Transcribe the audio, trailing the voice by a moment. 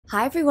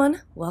Hi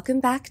everyone,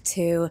 welcome back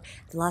to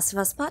The Last of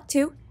Us Part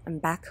 2. I'm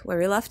back where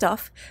we left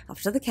off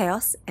after the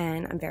chaos,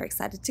 and I'm very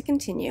excited to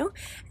continue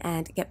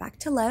and get back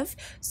to Lev.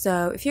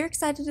 So if you're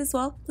excited as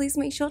well, please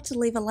make sure to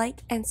leave a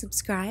like and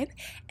subscribe,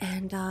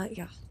 and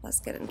yeah, let's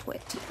get into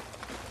it.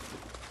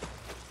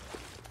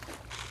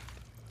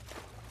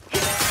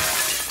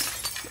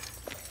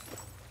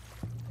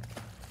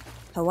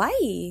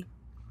 Hawaii!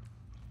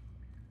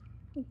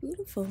 Oh,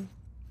 beautiful.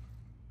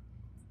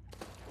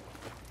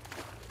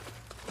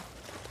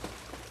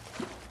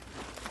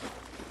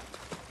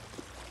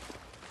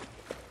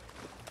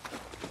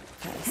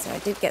 So I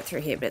did get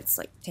through here, but it's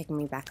like taking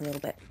me back a little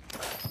bit.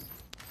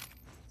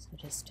 So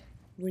just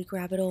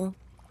re-grab it all.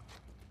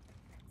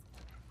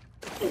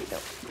 There we go.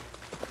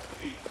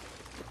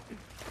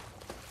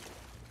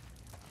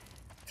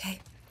 Okay,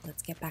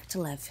 let's get back to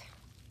Lev.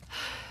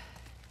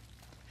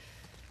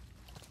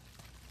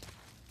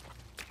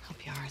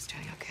 Hope Yara's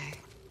doing okay.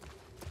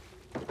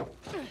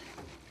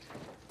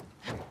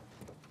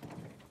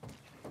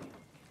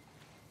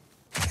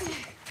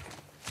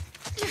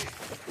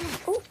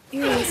 Oh,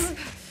 here he is.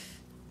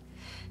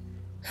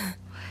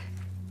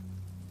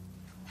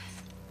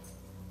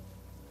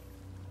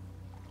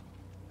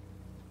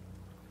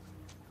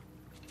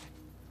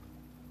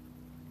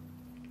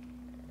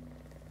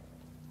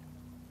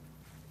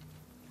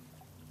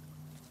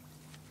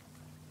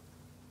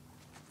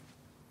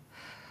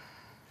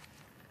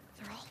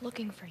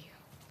 Looking for you.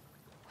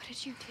 What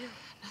did you do?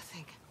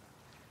 Nothing.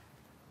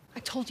 I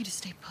told you to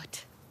stay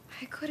put.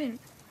 I couldn't.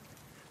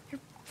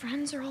 Your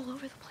friends are all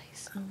over the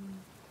place. Did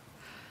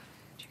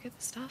you get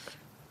the stuff?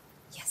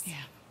 Yes. Yeah.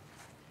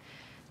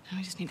 Now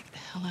I just need to get the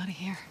hell out of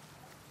here.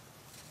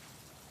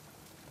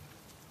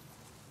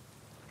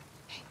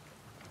 Hey.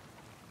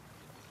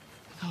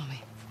 Follow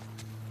me.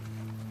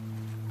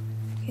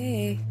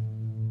 Okay.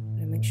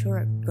 Gotta make sure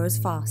it goes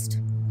fast.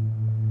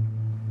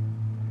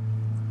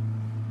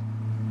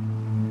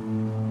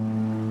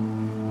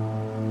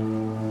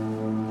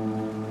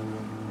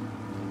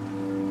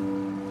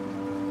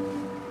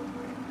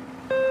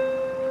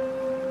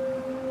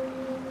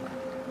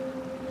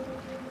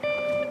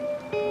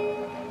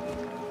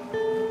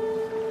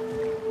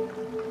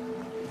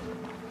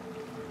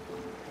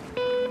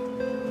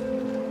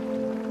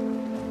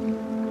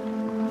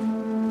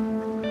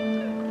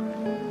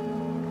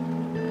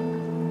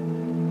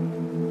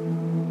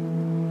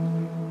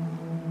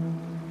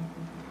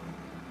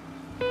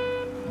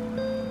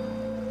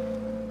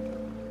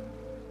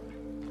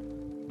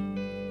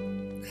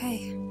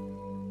 Okay.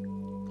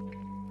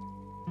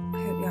 I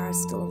hope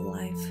Yara's still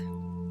alive.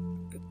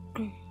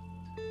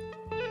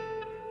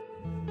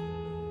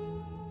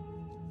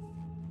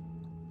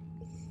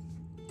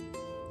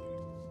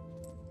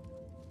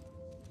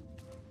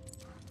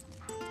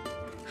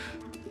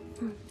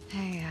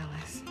 Hey,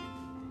 Alice.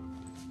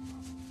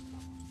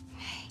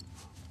 Hey.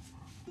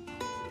 You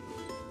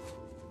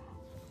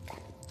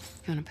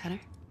want a pet her?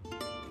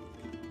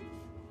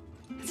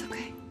 It's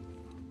okay.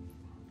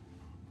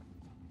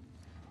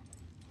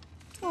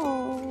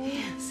 Oh,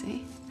 Yeah,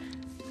 see?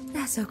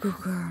 that's a good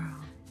girl.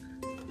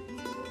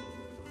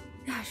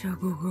 That's a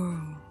good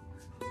girl.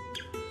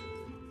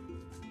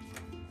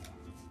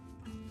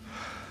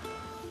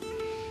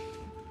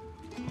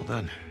 Well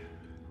done.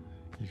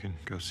 You can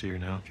go see her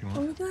now if you Oh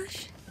want. my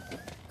gosh.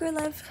 Go,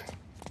 Lev.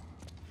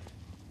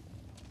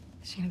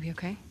 Is she gonna be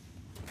okay?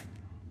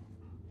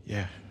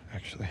 Yeah,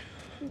 actually.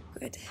 Oh,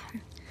 good.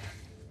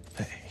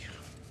 Hey.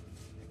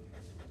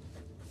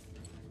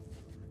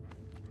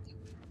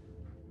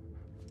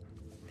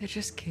 They're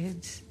just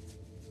kids.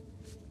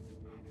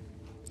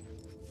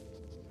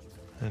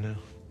 I know.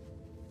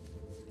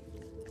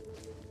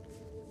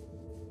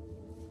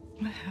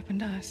 What happened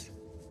to us?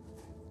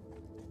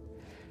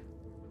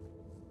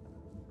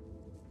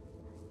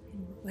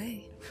 In what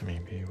way?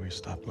 Maybe we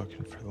stopped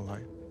looking for the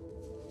light.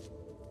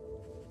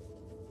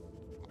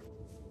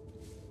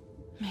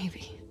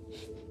 Maybe.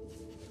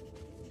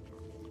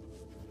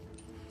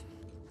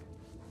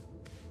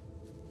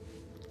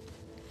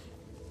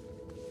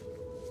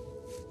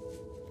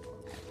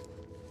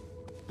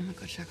 I'm gonna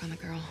go check on the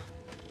girl.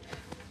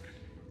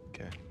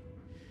 Okay.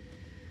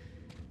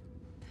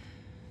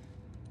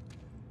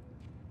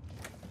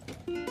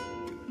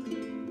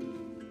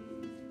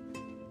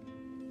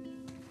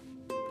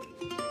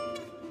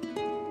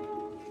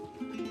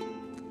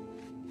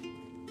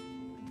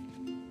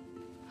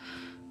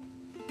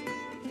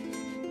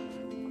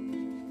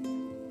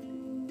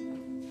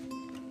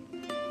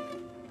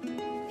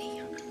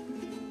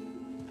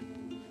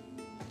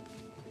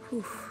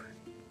 Whew.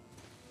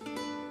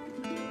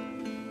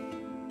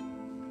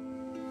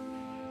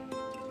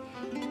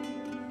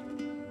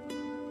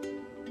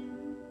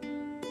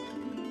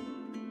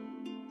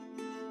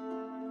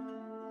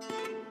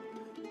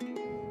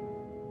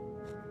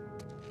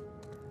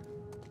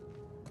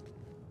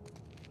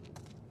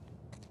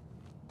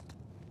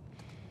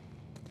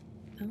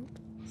 Oh,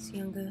 it's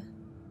younger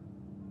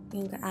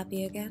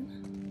Abby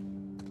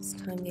again. This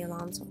time the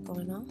alarm's not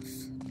going off.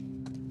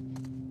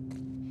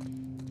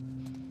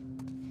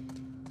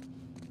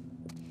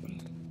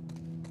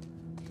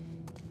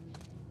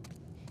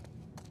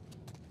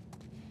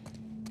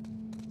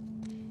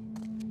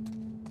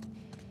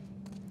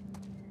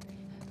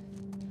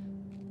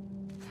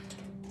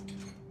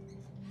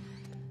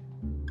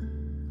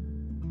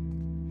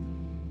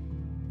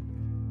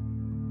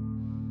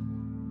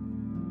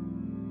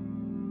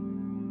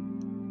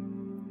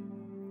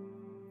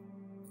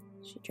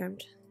 She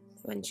dreamt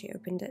that when she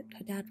opened it,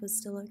 her dad was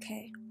still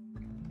okay.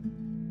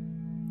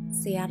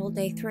 Seattle,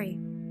 day 3.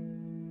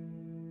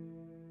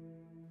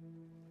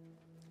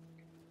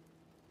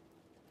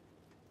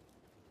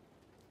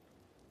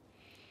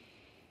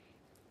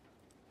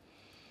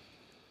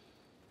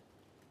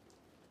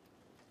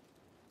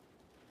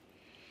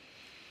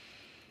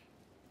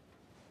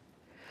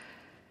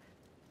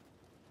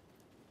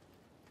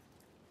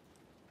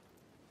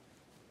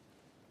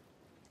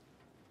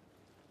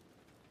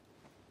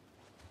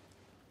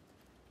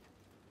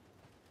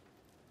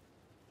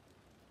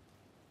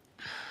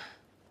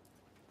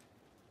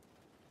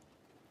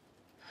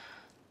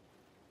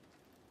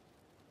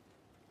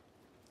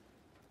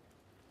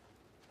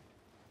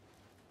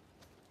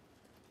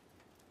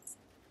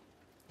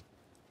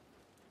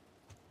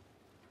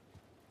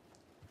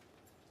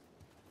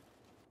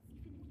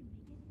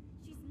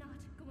 She's not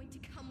going to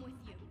come with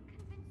you. I can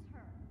convince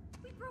her.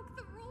 We broke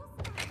the rules,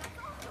 Mom. That's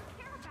all she'll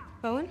care about.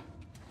 Owen?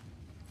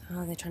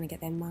 Oh, they're trying to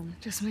get their mum.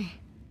 Just me.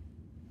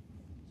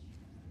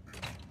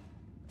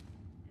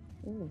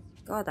 Oh,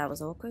 God, that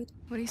was awkward.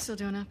 What are you still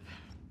doing up?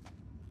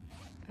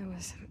 I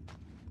was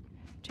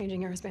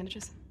changing Era's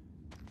bandages.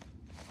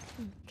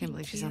 Can't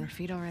believe she's on her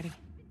feet already.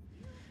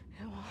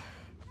 Yeah, well,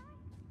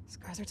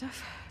 scars are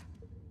tough.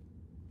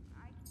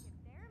 I can get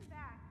there and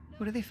back.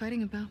 What are they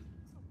fighting about?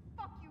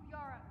 Fuck you,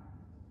 Yara.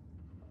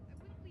 I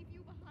wouldn't leave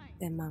you behind.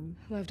 Their mum.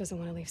 Lev doesn't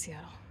want to leave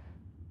Seattle.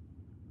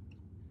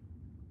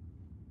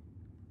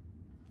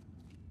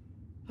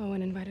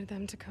 Owen invited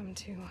them to come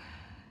to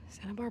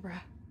Santa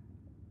Barbara.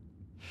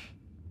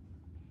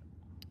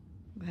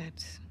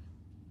 That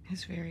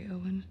is very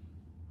Owen.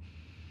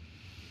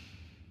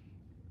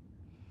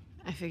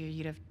 I figure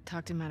you'd have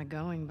talked him out of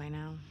going by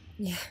now.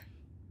 Yeah.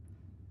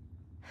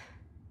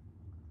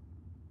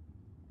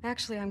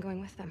 Actually, I'm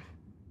going with them.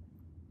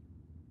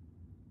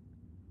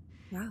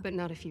 Wow. But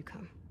not if you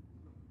come.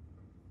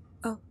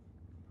 Oh.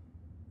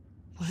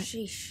 What?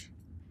 Sheesh.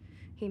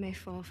 He may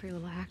fall for your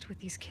little act with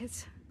these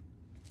kids,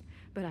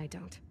 but I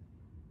don't.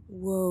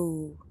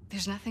 Whoa.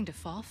 There's nothing to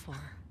fall for.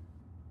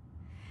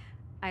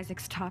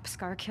 Isaac's top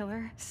scar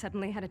killer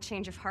suddenly had a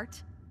change of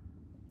heart.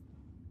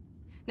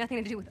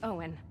 Nothing to do with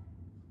Owen.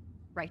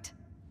 Right.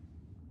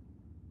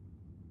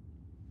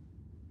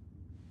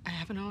 I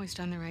haven't always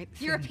done the right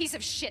thing. You're a piece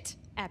of shit,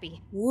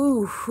 Abby.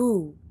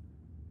 Woo-hoo.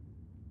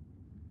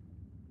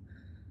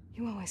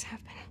 You always have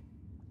been.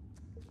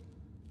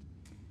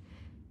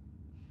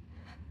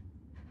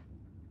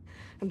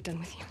 I'm done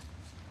with you.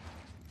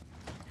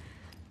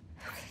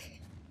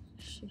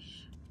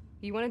 Sheesh.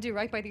 You want to do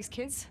right by these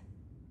kids?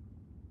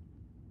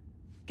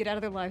 Get out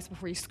of their lives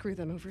before you screw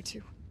them over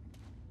too.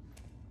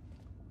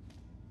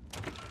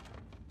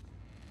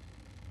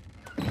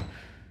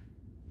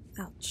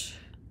 Ouch.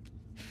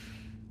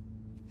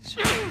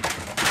 Fuck.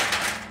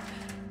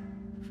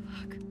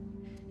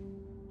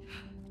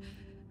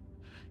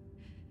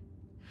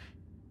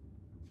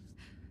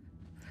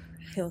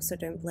 I also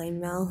don't blame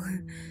Mel.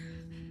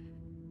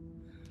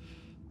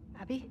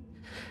 Abby?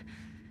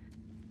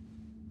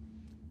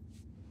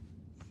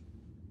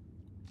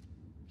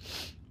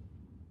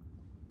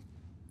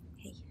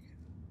 Hey.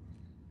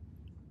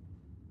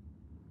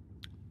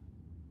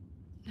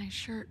 Nice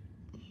shirt.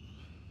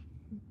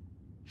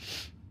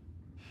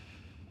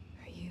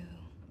 Are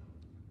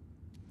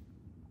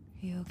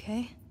you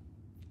okay?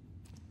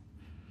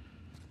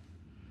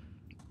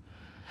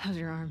 How's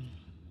your arm?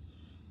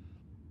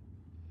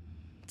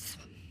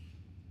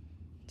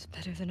 It's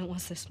better than it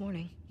was this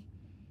morning.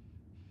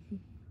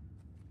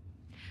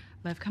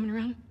 Lev coming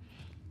around?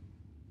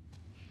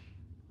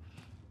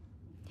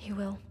 He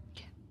will.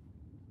 Yeah.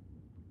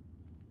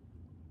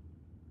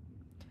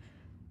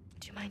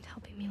 Would you mind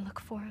helping me look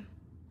for him?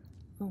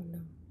 Oh no.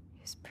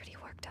 He was pretty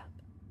worked up.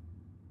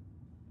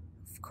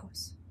 Of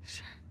course.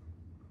 Sure.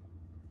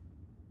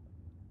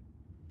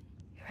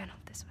 He ran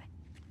off this way.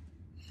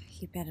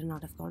 He better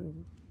not have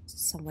gone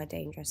somewhere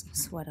dangerous, I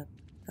swear to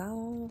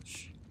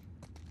gosh.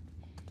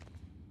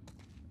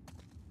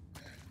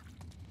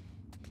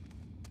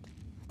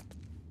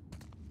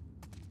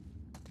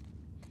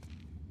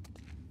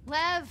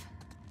 Lev!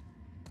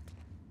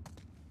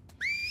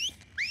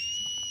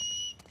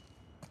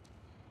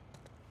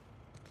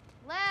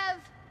 Lev!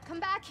 Come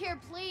back here,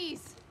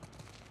 please!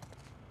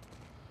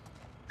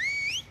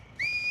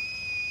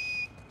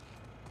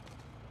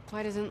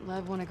 Why doesn't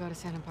Lev want to go to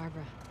Santa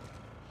Barbara?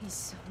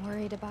 He's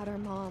worried about our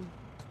mom.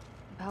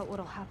 About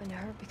what'll happen to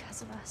her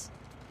because of us.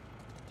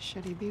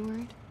 Should he be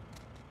worried?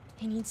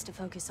 He needs to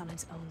focus on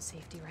his own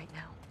safety right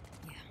now.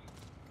 Yeah.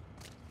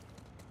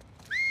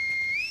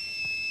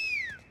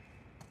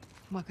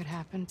 What could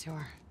happen to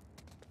her?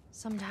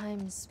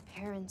 Sometimes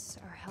parents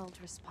are held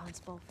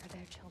responsible for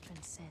their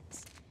children's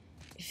sins.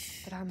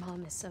 But our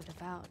mom is so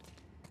devout,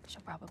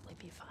 she'll probably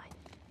be fine.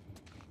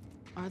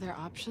 Are there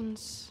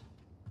options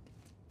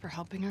for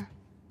helping her?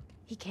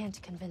 He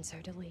can't convince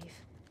her to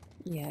leave.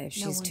 Yeah, if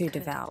No she's one too could.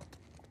 devout.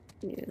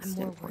 I'm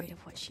more worried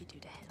of what she'd do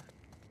to him.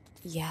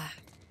 Yeah.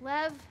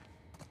 Lev?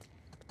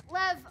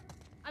 Lev,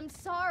 I'm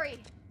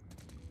sorry.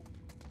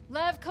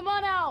 Lev, come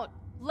on out!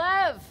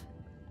 Lev!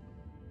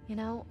 You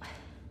know,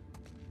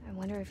 I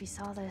wonder if he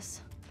saw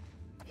this.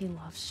 He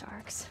loves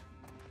sharks.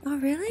 Oh,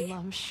 really?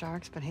 Loves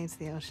sharks but hates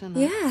the ocean.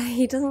 Huh? Yeah,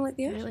 he doesn't like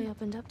the Really ocean.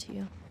 opened up to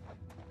you.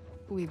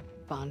 We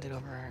bonded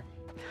over our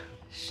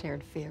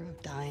shared fear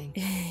of dying.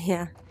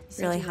 Yeah, He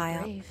said really you were high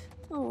up. brave.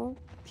 Oh.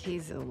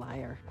 He's a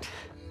liar.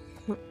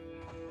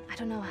 I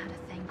don't know how to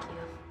thank you.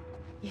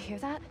 You hear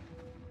that?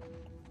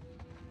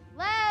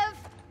 Lev!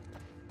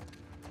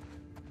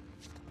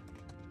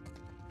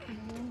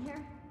 Anyone in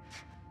here?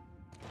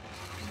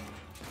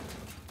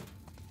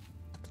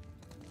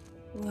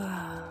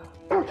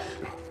 Whoa.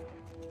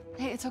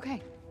 Hey, it's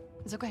okay.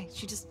 It's okay.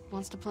 She just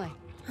wants to play.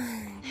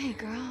 Hey,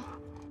 girl.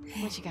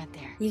 What you got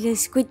there? You little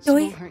squid She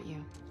toy? won't hurt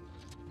you.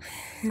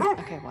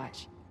 Okay,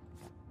 watch.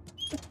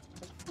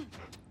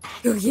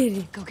 Go get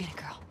it. Go get it,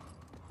 girl.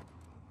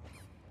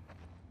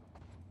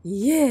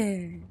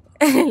 Yeah.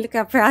 Look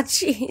how proud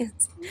she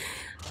is.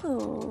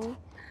 Oh.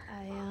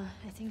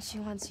 I think she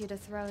wants you to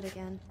throw it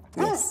again.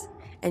 Yes.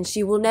 And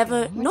she will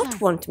never one more not time.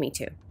 want me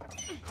to.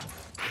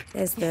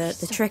 There's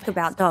the trick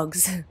about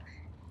dogs.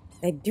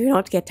 They do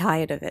not get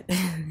tired of it.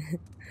 You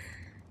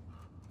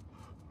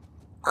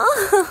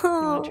Oh.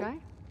 wanna try?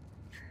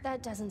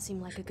 That doesn't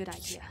seem like a good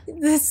idea.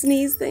 The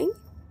sneeze thing.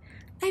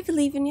 I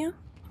believe in you.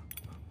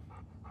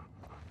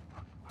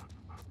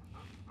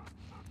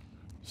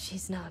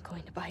 She's not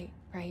going to bite,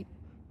 right?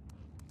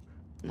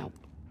 Nope.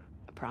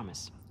 I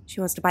promise. She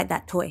wants to bite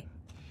that toy.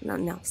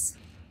 Nothing else.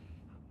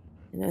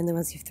 And only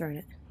once you've thrown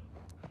it.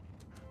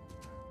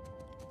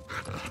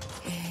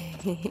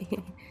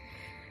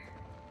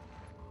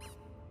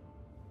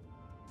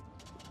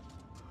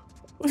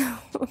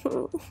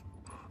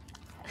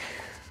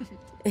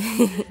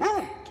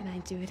 Can I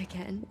do it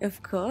again?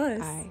 Of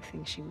course. I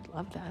think she would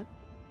love that.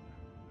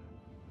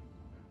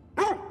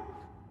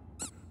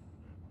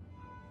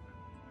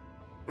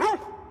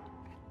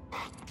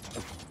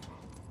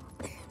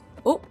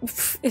 Oh,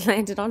 it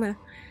landed on her.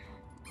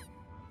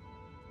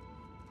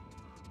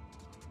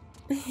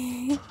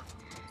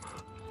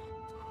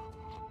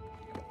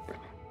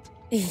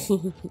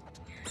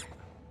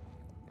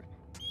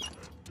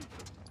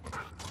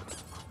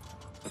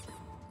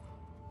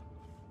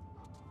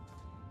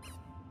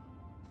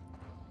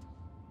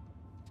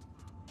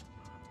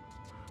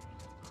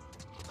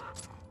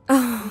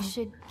 We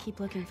should keep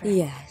looking for her.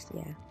 Yeah,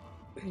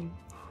 yeah.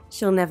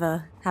 She'll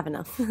never have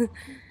enough.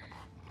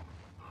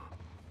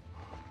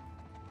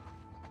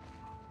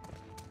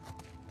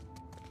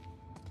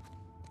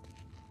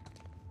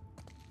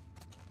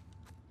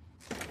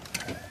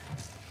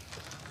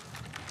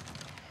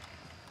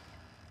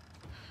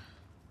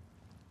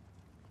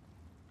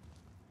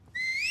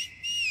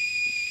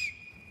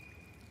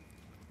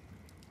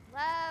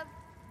 Lev!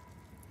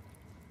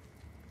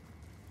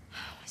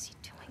 How is he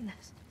doing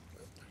this?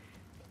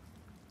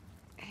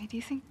 Hey, do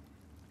you think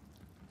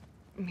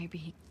maybe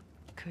he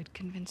could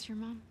convince your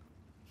mom?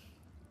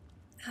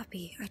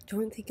 Abby, I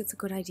don't think it's a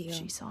good idea. If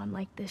she saw him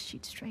like this,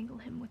 she'd strangle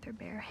him with her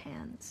bare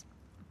hands.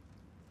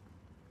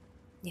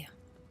 Yeah.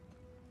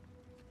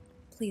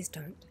 Please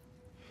don't.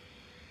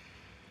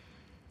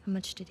 How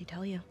much did he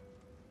tell you?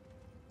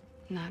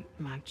 Not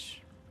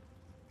much.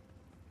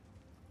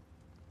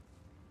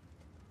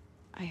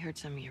 I heard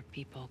some of your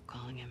people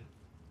calling him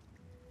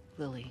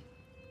Lily.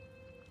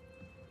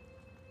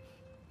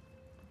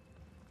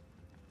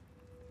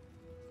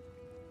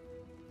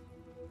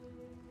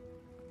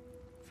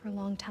 For a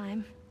long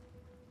time,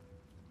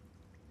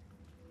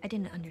 I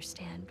didn't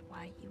understand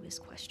why he was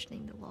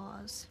questioning the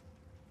laws,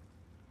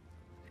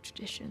 the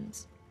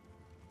traditions.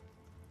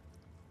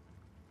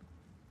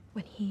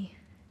 When he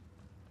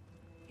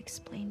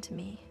explained to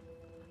me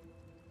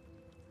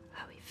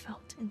how he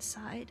felt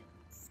inside,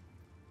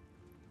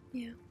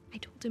 Yeah. I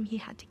told him he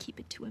had to keep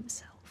it to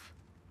himself.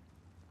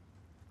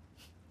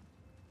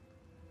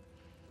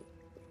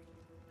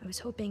 I was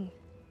hoping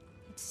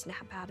he'd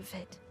snap out of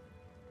it.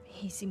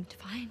 He seemed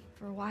fine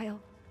for a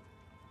while.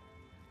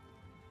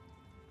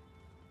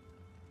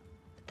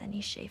 But then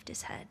he shaved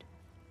his head.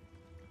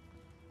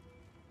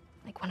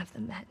 Like one of the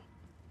men.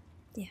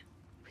 Yeah.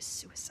 It was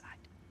suicide.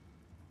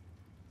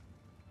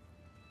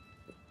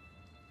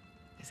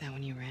 Is that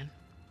when you ran?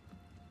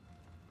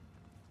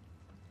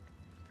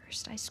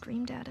 First, I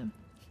screamed at him.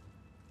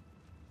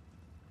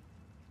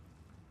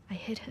 I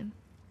hit him.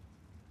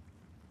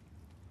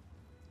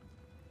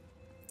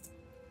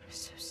 I was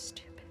so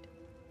stupid.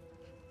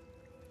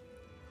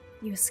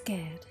 You were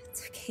scared.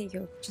 It's okay,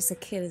 you're just a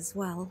kid as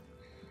well.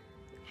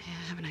 Yeah,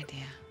 I have an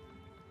idea.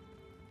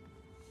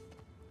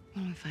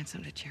 Why don't we find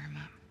something to cheer him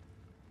up?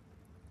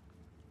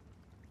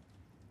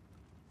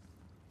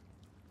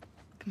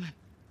 Come on.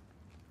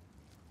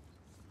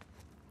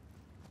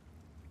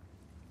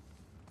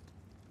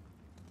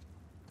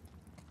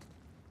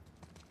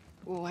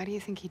 Well, why do you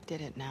think he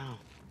did it now?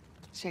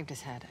 Shaved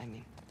his head, I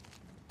mean.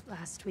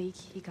 Last week,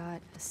 he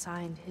got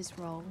assigned his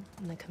role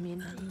in the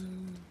community.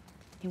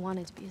 He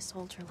wanted to be a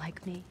soldier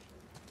like me,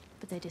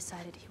 but they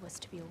decided he was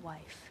to be a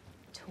wife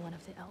to one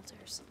of the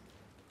elders.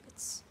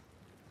 It's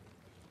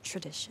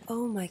tradition.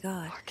 Oh my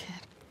god. Poor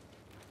kid.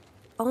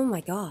 Oh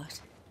my god.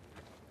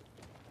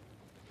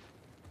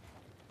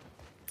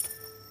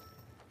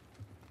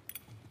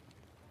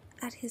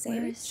 At his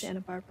Where age? is Santa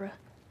Barbara?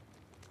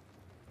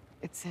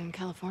 It's in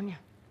California.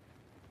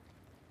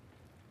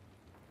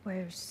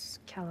 Where's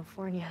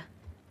California?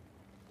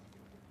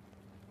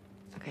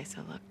 Okay,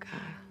 so look,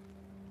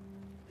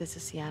 this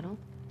is Seattle,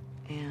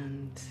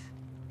 and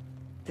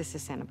this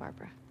is Santa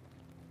Barbara.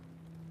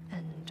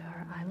 And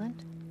our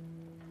island?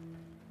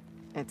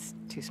 It's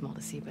too small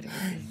to see, but it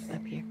would be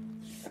up here.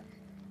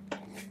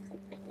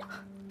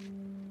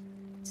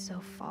 It's so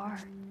far.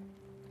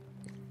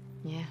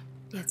 Yeah.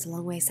 Yeah, it's a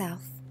long way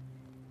south.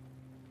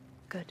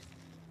 Good.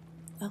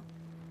 Oh,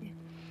 yeah.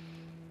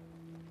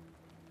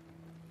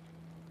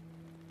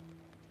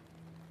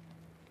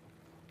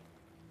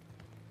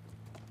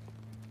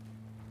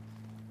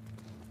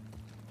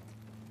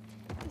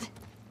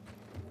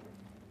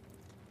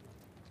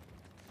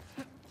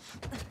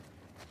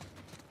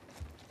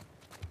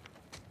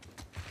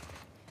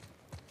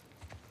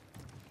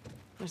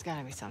 There's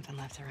gotta be something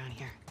left around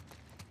here.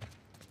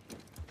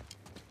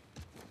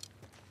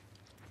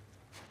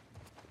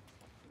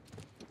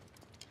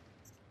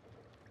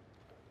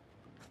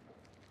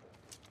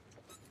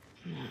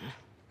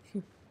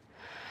 Nah.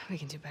 We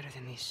can do better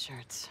than these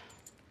shirts.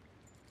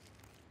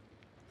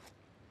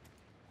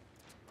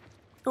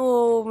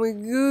 Oh my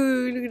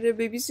god, look at that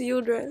baby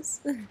seal dress.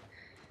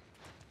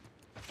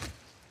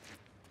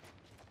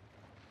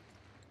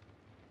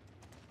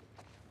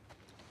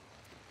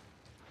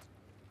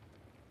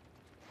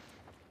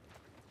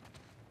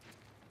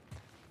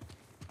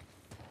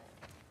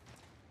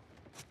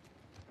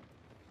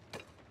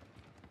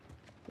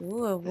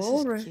 Ooh, a This is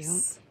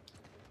walrus.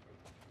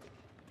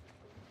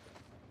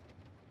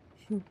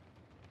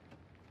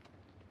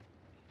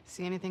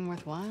 See anything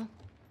worthwhile?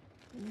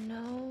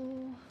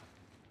 No.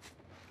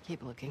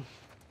 Keep looking.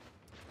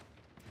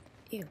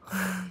 Ew.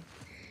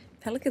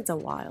 Pelicans are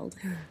wild.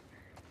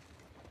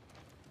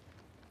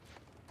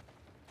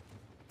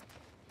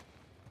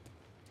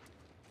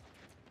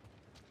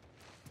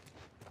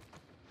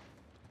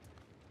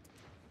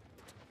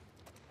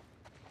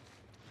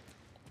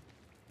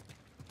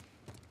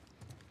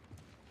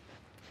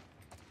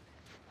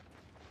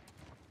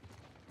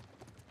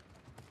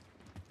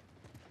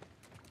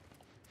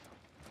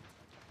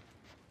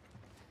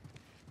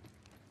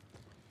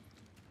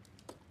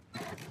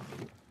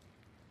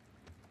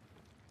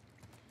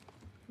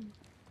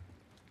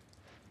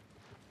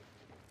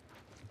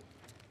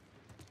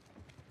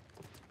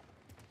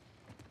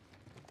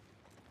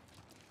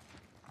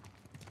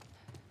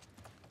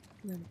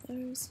 None of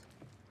those.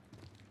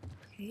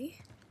 Okay.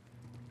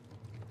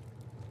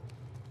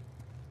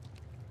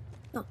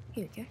 Oh,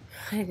 here we go.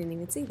 I didn't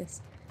even see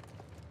this.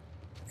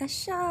 A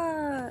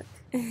shark!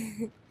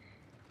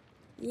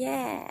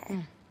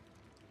 Yeah.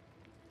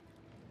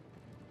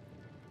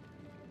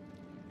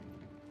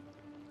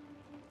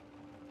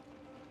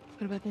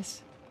 What about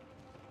this?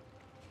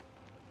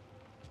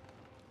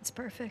 It's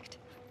perfect.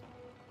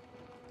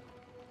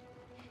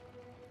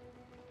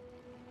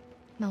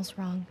 Mel's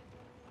wrong,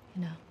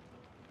 you know.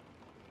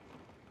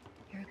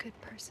 You're a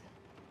good person.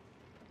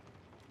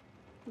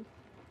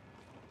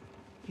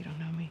 You don't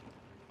know me.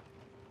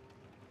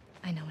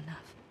 I know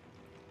enough.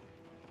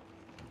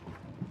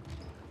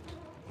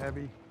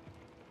 Abby,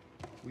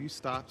 will you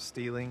stop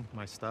stealing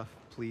my stuff,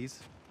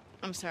 please?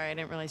 I'm sorry, I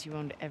didn't realize you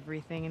owned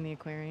everything in the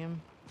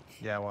aquarium.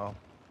 Yeah, well,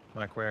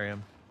 my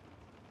aquarium,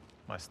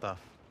 my stuff.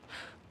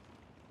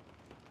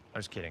 I'm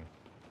just kidding.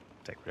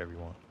 Take whatever you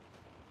want.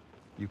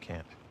 You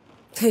can't.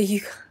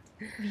 You.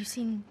 Have you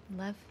seen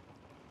Lev?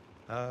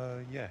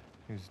 Yeah,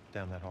 he was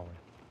down that hallway.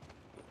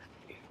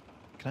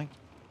 Can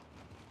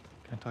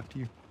I talk to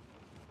you?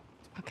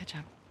 I'll catch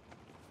up.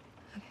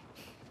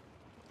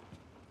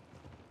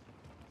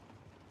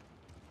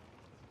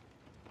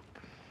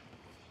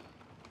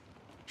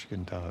 She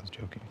couldn't tell I was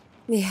joking.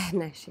 Yeah,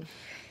 no, she.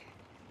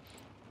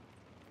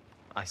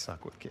 I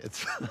suck with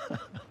kids.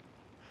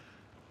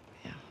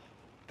 Yeah.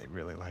 They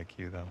really like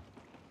you, though.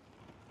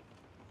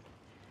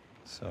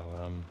 So,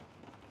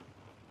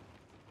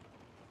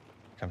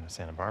 coming to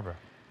Santa Barbara,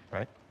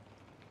 right?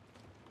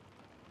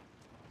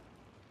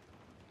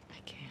 I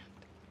can't.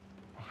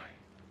 Why?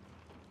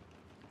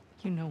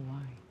 You know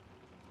why.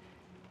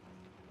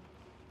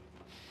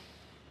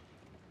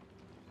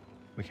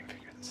 We can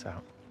figure this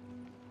out.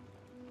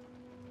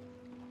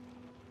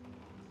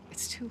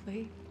 It's too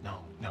late.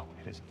 No,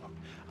 it isn't. Look,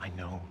 I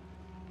know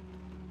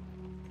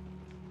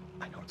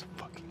it's a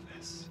fucking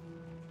mess.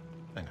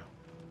 I know.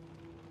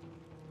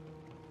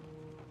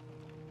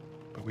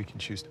 But we can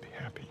choose to be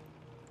happy.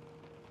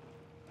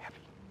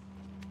 Happy.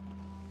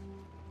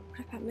 What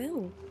about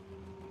Mel?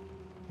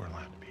 We're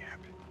allowed to be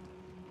happy.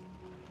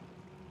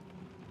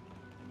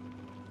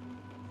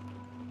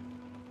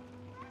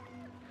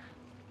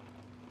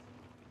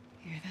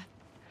 You hear that?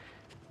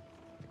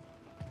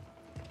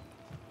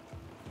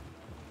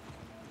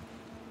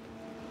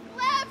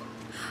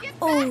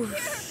 Oh,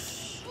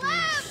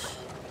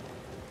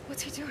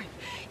 What's he doing?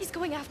 He's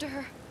going after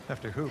her.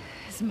 After who?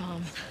 His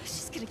mom.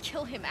 She's gonna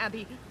kill him,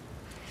 Abby.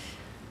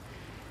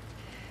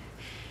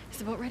 Is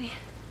the boat ready?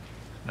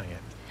 Not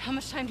yet. How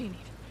much time do you need?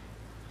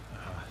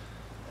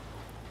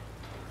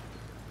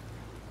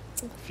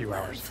 A few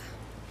hours.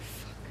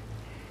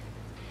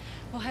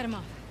 We'll head him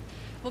off.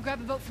 We'll grab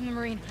a boat from the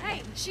marina.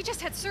 Hey, she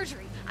just had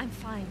surgery. I'm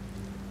fine.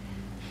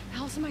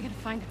 How else am I gonna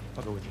find him?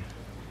 I'll go with you.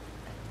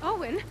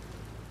 Owen?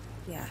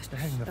 Yeah. They're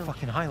heading to the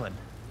fucking island.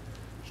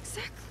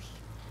 Exactly.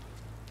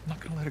 I'm not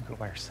gonna let her go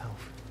by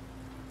herself.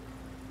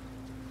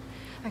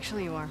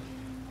 Actually, you are.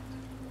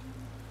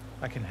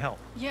 I can help.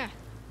 Yeah,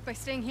 by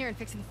staying here and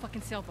fixing the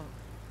fucking sailboat.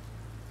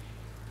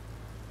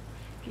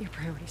 Get your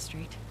priorities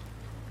straight.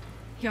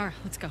 Yara,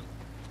 let's go.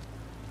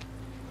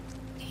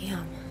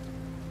 Damn.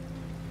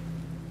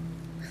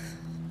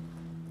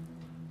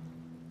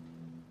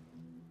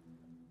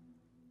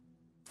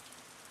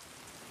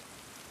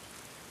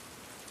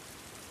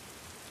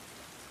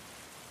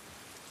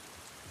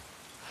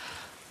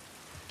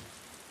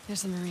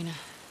 There's the marina.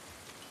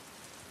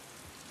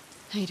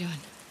 How you doing?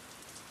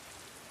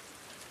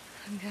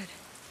 I'm good.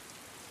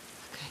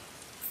 Okay.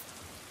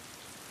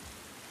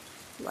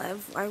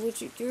 Lev, why would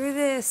you do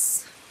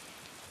this?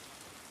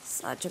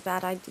 Such a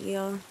bad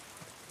idea.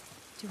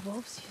 Do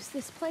wolves use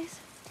this place?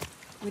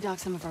 We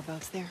docked some of our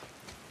boats there.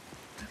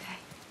 Okay.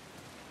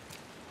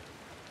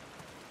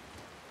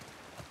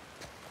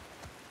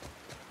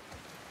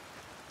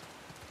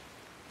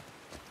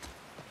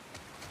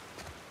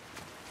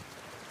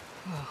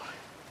 Whoa.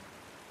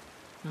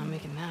 Not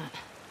making that.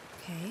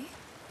 Okay.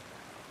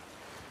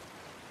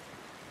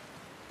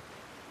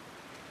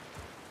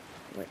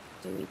 What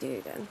do we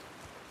do then?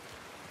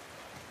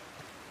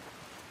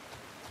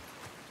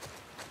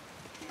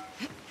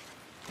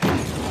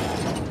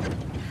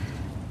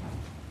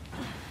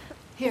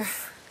 Here.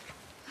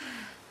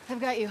 I've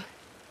got you.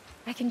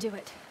 I can do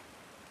it.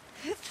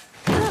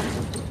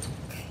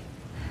 Okay.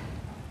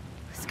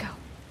 Let's go.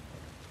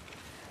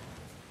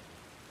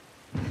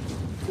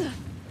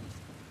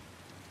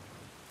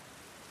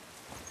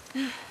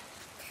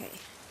 Okay.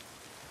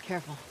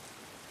 Careful.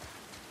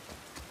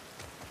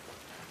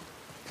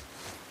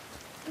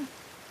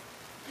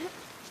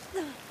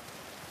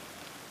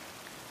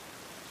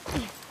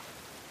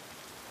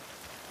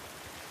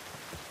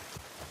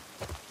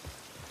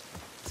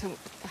 So,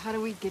 how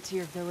do we get to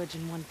your village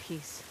in one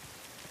piece?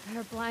 There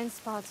are blind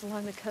spots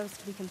along the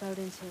coast we can boat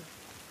into.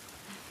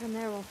 From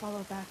there, we'll follow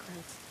back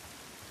roads.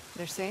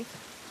 They're safe?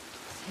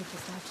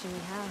 Safest option we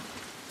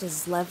have.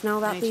 Does Lev know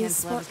about Any these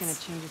chance Lev is spots? gonna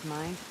change his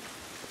mind?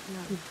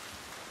 No.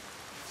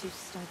 Too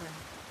stubborn.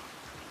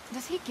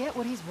 Does he get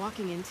what he's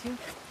walking into?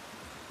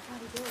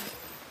 How'd he do it?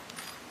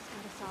 He's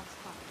got a soft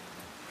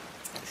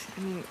spot.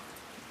 I mean,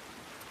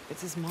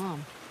 it's his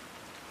mom.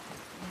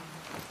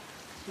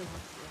 She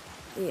wants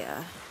you.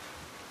 Yeah.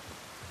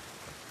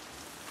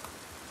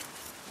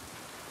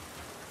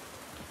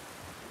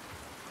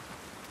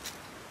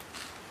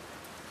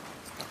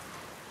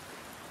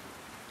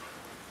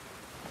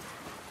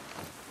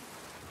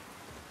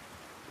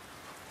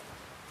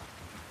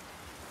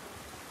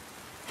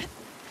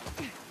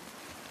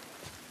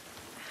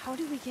 How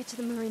do we get to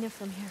the marina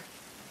from here?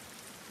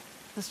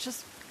 Let's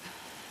just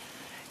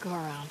go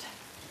around.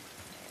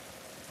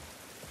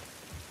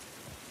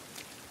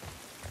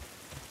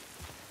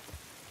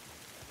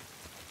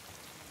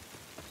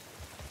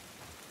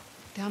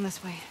 Down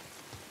this way.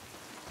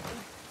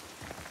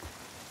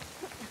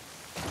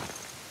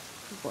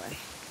 Oh boy.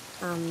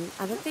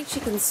 I don't think she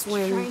can Try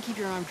swim. and keep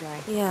your arm dry.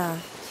 Yeah.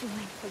 Too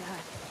late for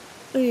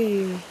that.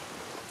 Ooh.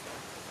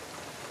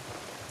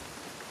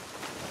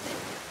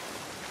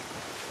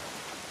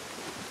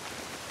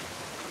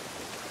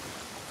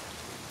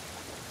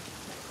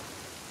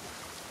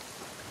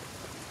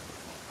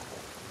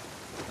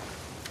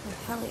 Oh,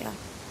 hell yeah.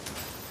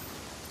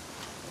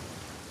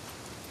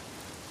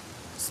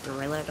 Just gonna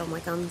reload all my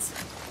guns.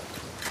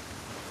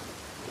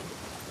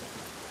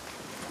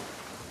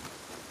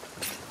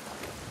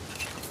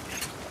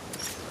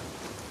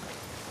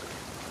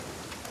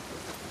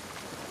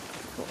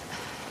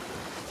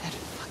 That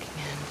fucking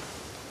end.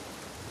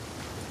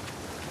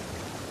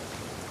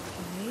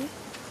 Okay.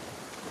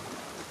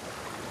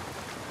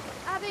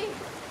 Abby!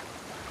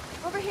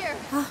 Over here!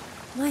 Ah,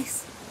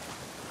 nice.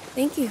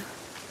 Thank you.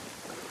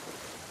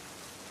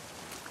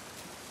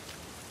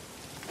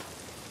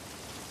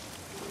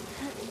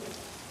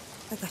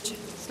 I got you.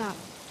 Stop.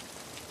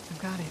 I've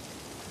got it.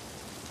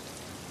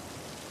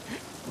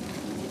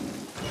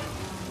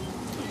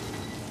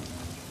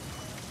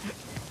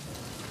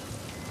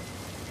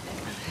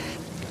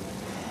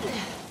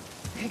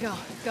 Okay, go,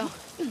 go.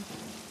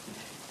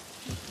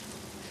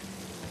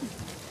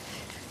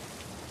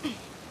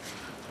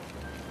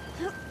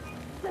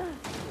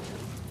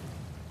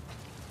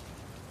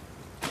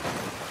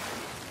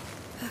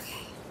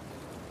 Okay.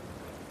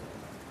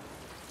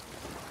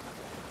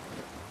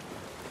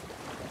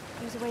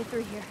 There's a way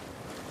through here.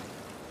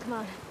 Come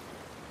on.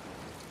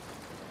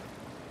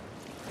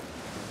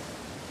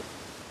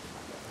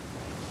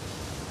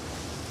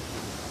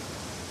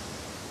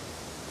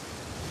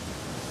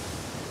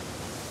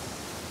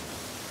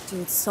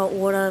 Dude, salt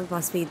water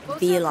must be Boats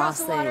the are across last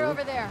the thing. water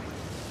over there.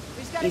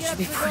 We just gotta You get should up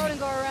be to the road fine. and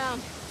go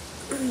around.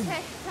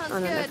 Okay, sounds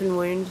On an good. open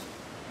wound.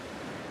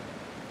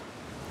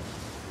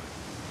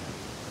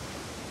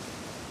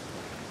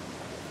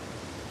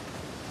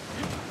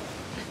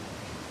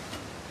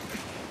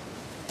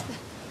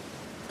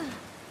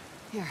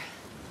 Here.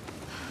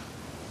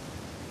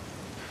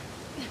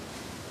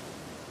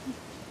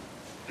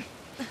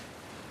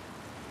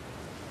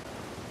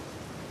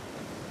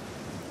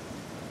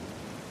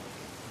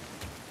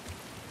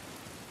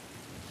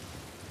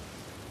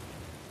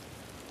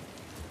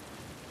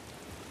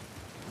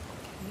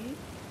 Okay.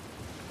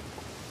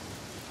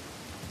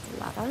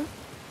 Ladder.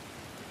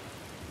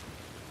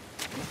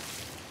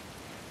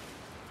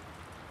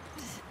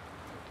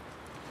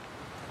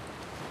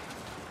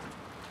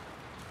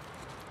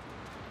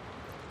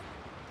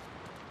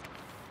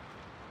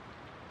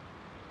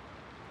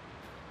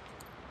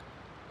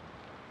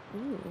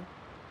 Ooh.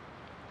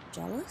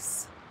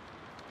 Jealous?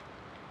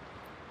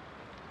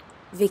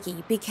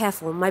 Vicky, be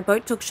careful. My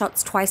boat took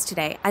shots twice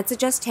today. I'd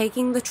suggest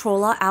taking the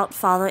trawler out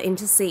farther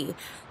into sea.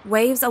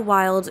 Waves are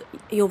wild.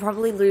 You'll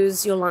probably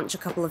lose your lunch a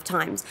couple of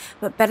times,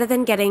 but better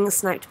than getting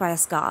sniped by a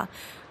Scar.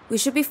 We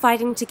should be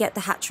fighting to get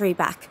the hatchery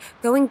back.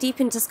 Going deep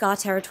into Scar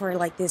territory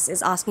like this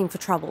is asking for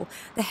trouble.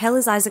 The hell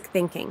is Isaac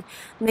thinking?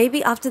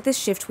 Maybe after this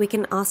shift we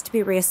can ask to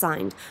be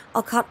reassigned.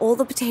 I'll cut all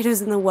the potatoes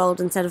in the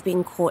world instead of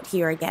being caught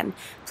here again.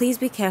 Please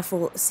be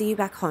careful. See you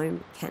back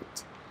home,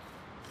 Kent.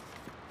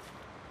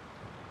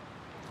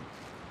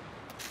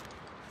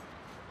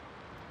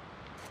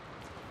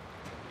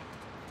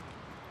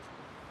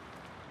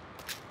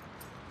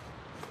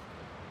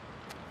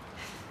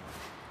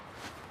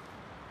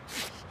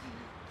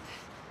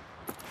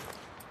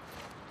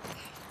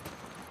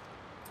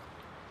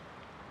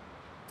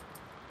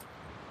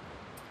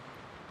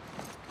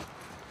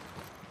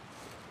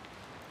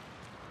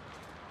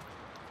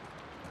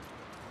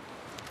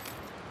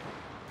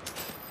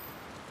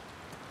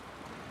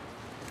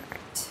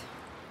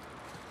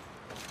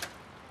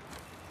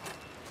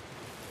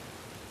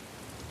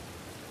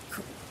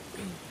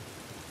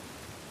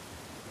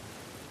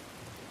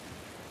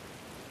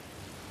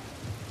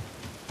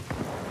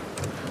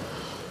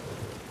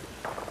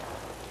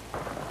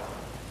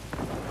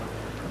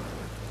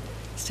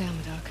 Stay on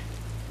the dock.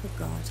 Oh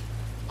God.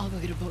 I'll go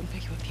get a boat and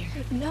pick you up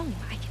here. No,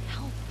 I can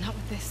help. Not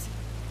with this.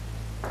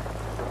 I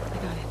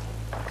got it.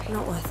 Okay.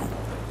 Not worth it.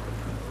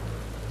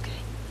 Okay.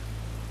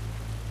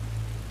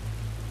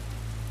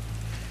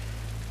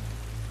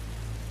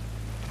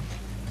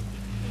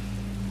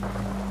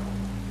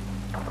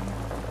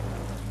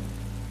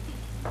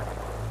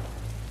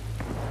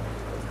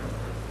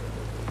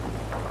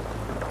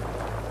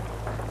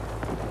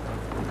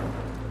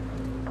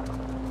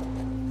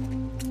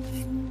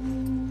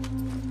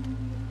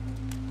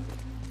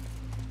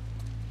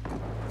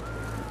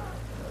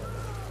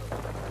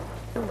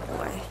 Oh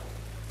boy.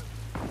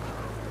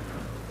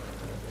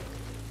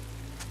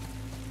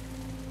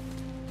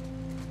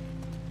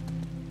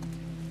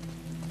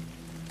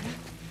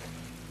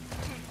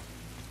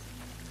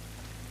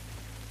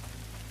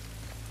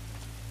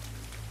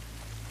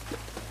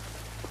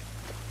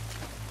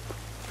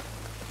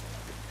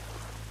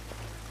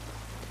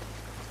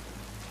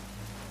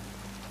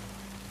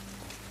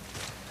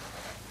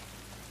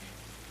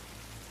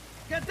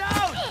 Get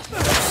down!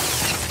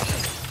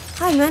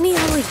 Hi, Manny.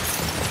 Holy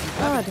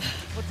God.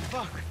 What the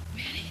fuck?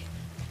 Manny?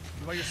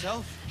 You by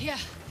yourself? Yeah.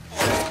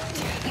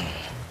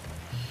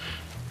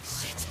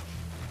 Shit.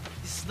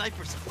 This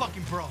sniper's a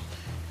fucking pro.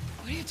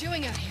 What are you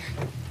doing out here?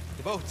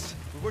 The boats.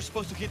 We were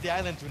supposed to hit the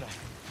island tonight.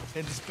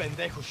 Then this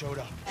pendejo showed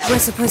up. We're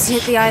supposed to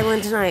hit the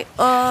island tonight.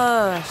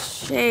 Oh,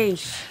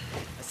 sheesh.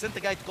 I sent the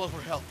guy to call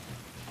for help.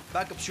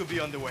 Backup should be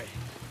on the way.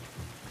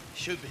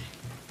 Should be.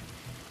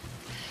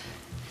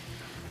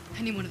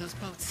 I need one of those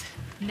boats.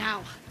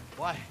 Now.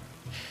 Why?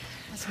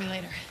 Ask me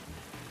later.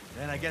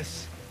 Then I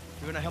guess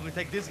you're gonna help me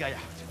take this guy out.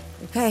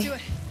 Okay. Let's do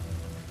it.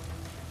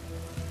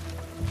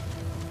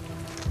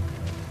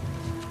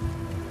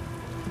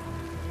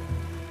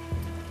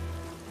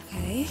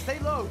 Okay. Stay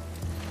low.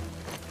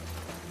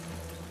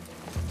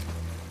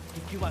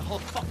 You kill my whole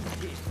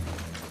fucking team.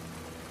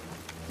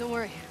 Don't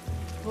worry.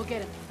 We'll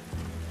get him.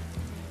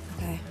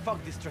 Okay.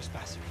 Fuck these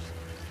trespassers.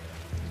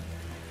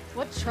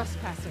 What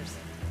trespassers?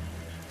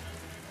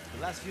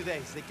 The last few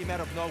days, they came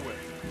out of nowhere.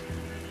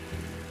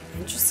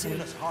 Interesting.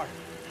 Hitting us hard.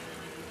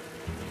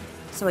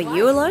 So are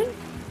you alone?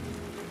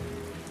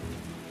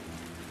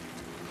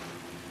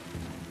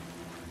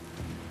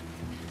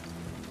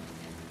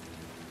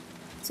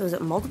 So is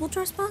it multiple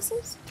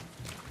trespassers?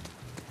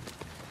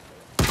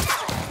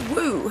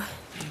 Woo!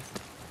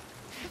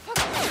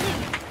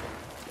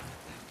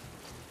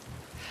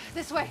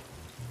 This way.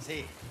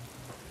 See.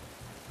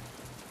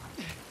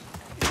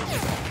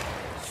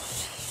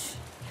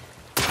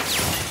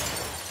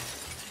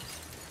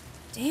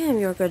 Damn,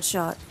 you're a good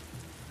shot.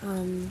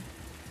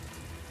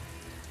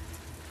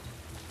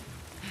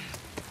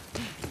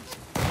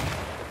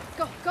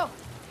 Go, go.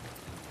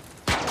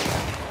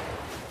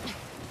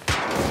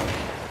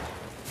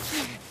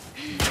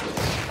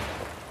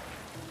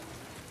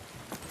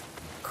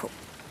 Cool.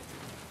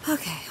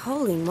 Okay,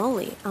 holy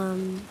moly.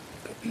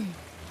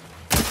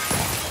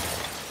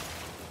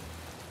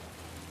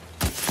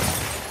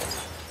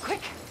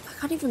 Quick. I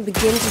can't even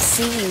begin to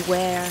see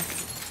where.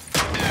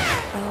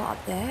 Oh,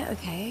 up there?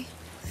 Okay.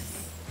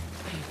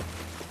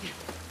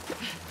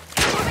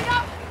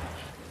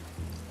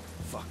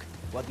 Fuck.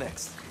 What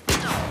next?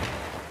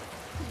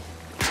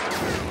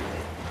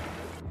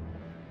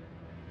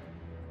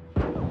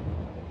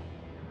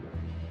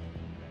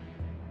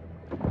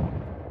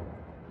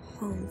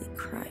 Holy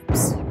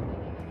cripes.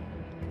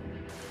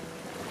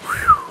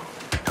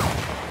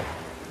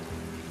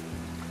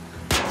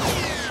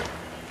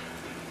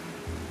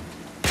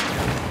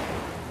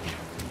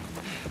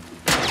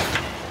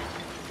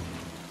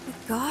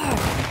 God.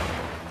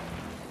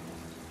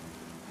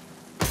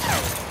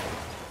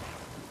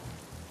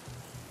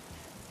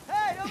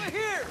 Hey, over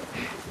here!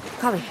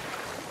 Coming.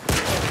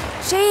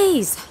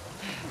 Jeez.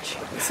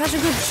 Such a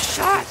good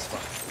shot.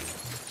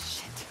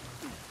 Shit.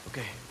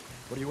 Okay,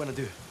 what do you want to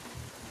do?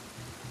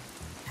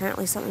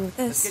 Apparently something with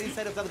Let's get this.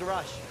 inside of that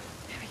garage.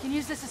 We can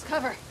use this as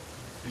cover.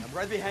 I'm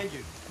right behind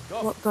you.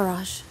 Go. What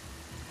garage?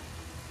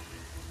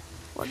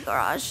 What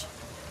garage?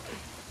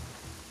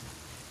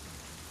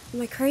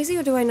 Am I crazy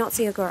or do I not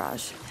see a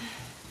garage?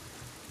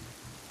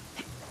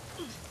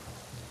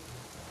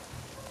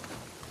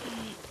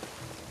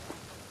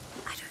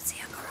 I don't see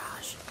a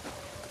garage.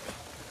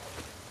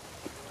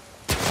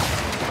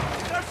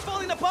 They're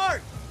falling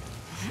apart!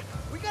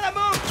 We gotta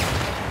move!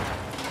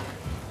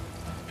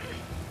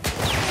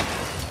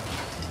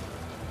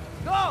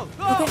 Go!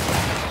 Go! Okay.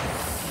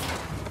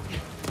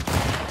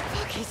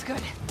 Fuck, he's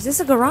good. Is this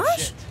a garage?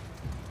 Shit.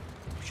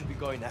 We should be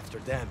going after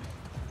them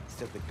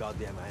instead of the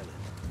goddamn island.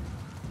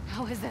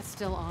 How is that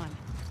still on?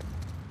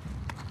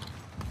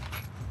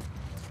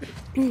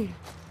 Yeah,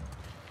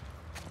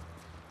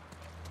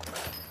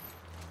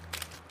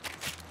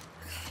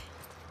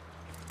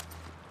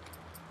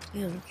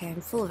 okay, I'm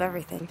full of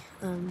everything.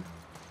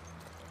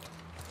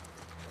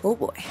 Oh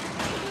boy.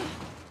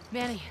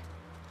 Manny.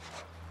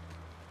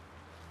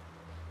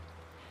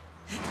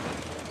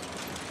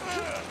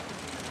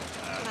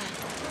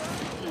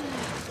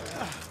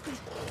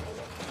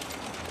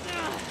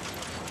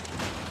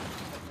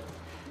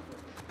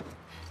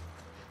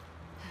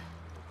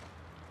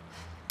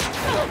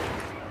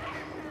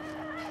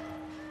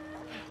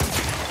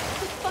 What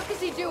the fuck is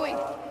he doing?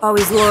 Oh,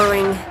 he's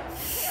luring.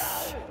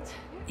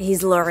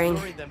 He's luring.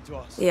 Luring them to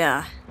us.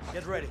 Yeah.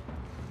 Get ready.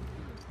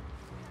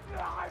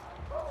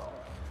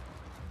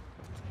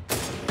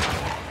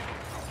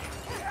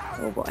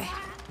 Oh boy.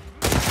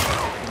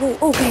 Oh,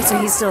 okay, so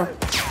he's still.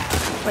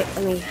 Wait,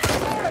 let me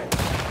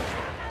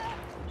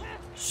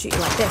shoot you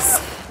like this.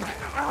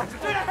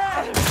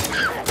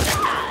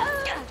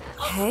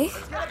 Okay.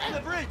 Get up to the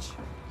bridge.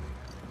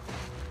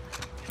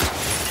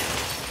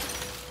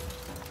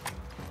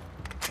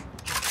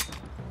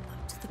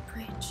 Up to the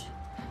bridge.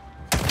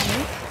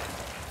 Okay.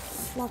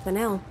 Flopping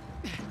hell.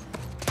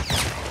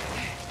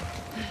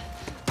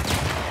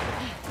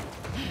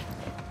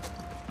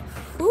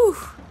 Whew.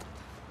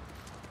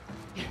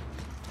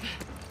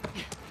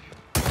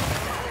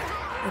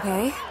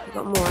 Okay, we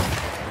got more.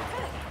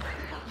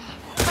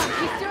 Fuck,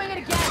 he's doing it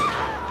again.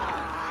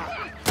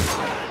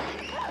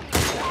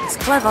 It's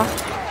clever.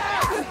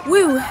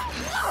 Woo!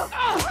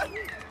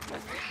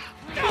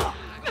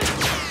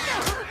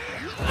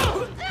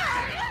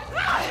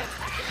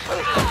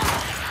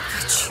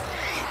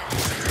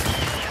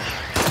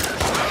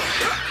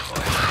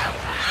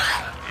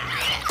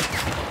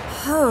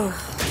 Oh.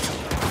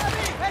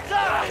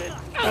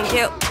 Thank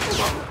you.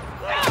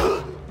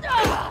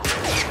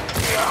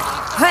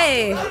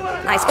 Hey!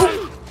 Nice. Oh!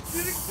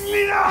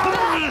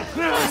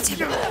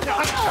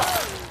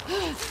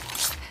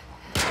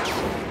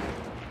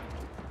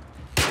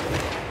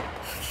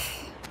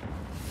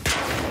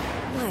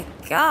 My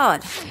God.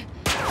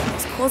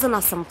 It's causing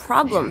us some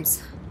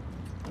problems.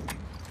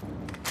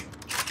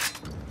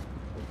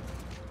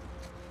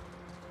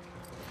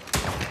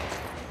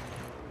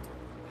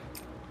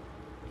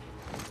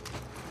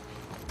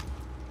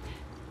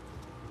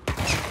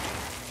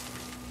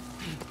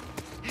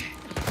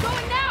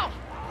 Going now!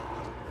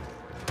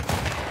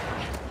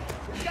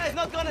 This guy's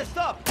not gonna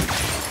stop.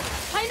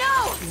 I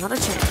know! Not a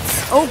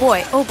chance. Oh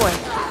boy, oh boy.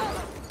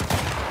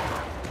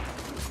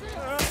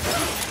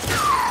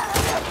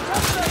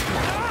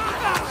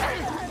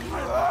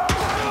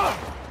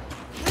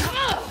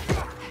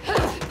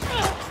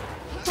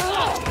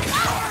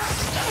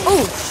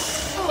 Oh,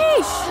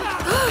 sheesh.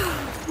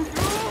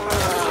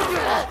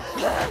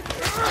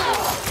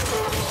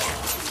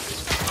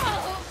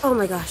 Oh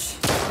my gosh.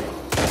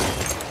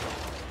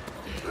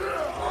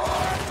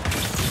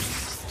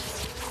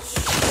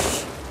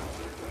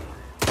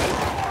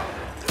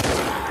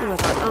 Oh my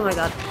god, oh my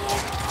god.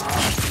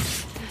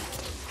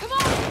 Come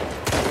on!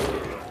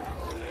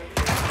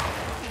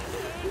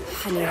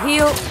 I need to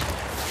heal.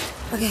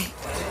 Okay.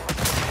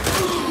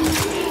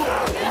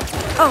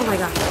 Oh my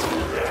god.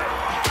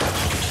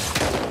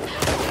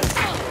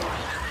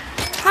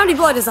 How many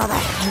blooders are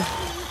there?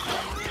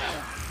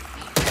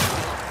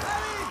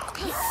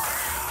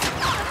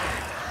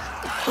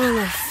 Oh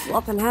my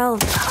flopping hell.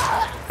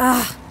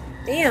 Ah,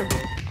 damn.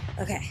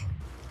 Okay.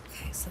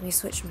 Okay, so let me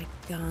switch my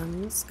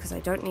guns, because I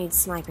don't need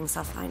sniping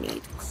stuff, I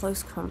need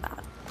close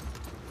combat.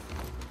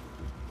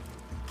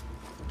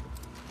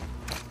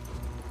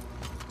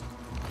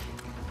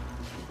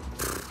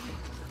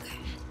 Okay.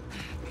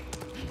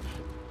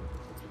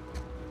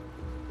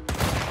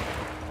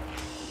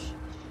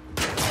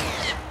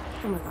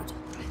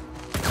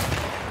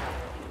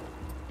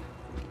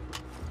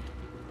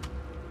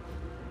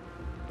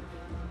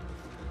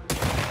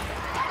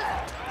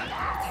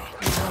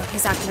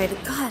 he's activated.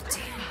 God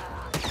damn.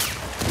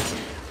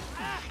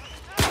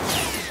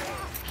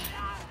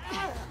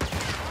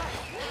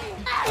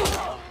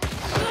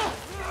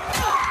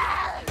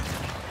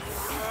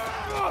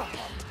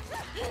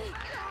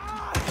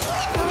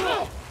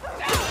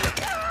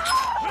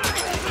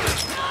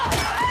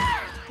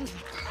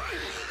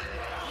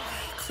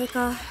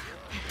 Clicker.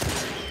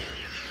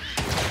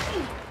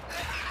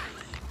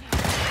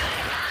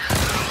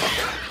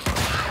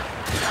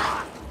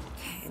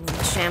 Okay, and then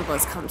the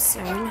shamblers come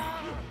soon.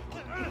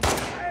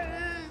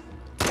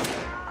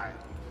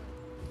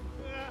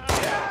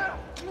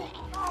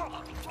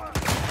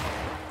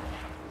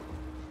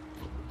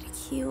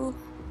 Heal.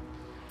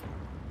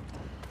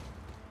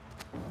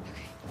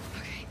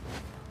 Okay.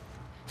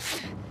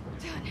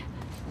 Done.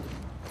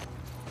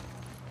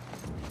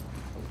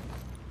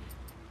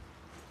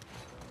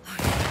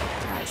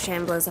 Alright,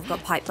 shamblers, I've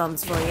got pipe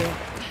bombs for you.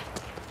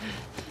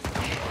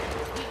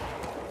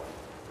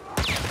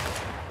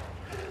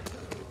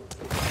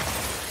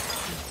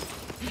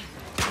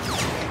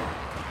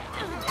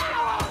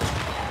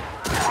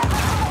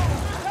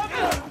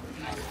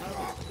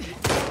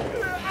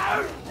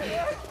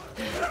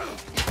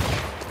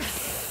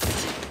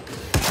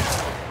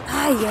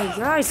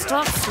 Ay,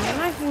 stop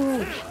sniping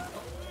me!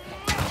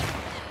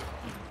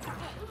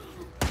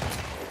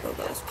 Go,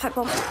 those pipe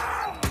bomb.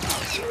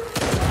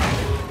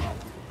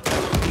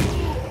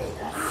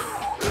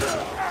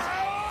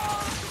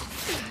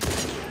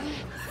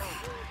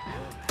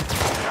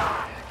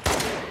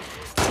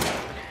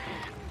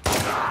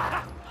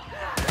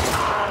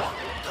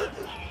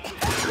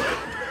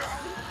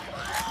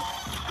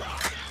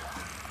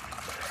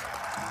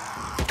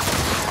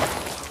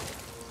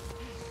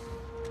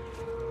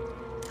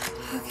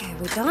 Okay,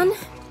 we're done.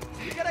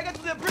 We gotta get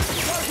to the bridge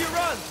before he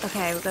runs.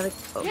 Okay, we gotta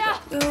go. Yeah.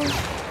 Go.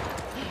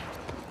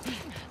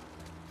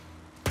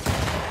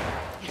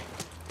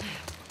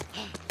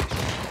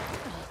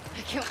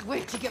 I can't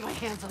wait to get my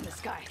hands on this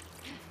guy.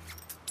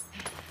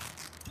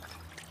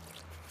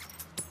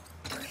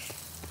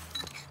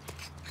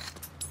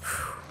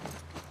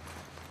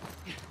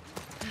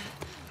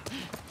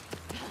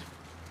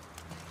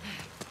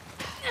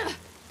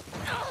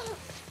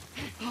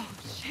 Oh,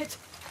 shit.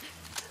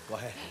 Go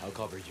ahead, I'll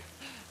cover you.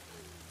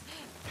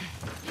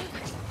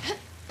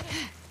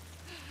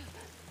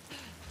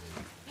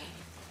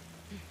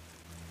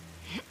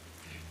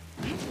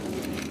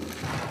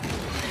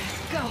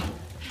 Go.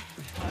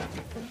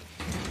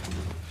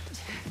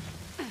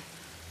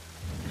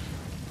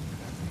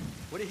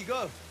 Where did he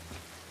go?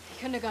 He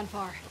couldn't have gone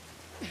far.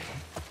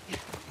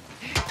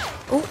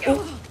 Oh,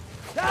 oh.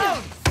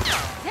 Down!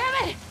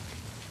 Damn it!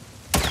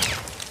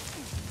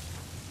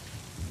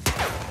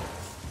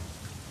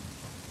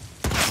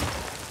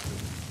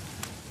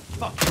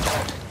 Fuck.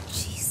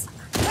 Jeez.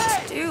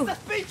 Hey! Dude.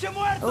 That's pinche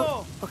muerto!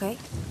 Oh, okay,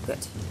 good.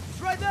 It's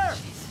right there!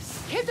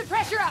 Keep the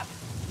pressure up!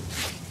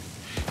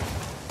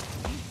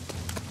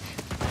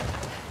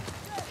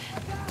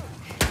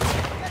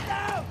 Get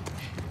down!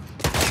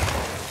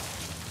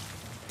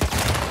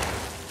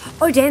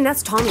 Oh, damn,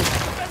 that's Tommy.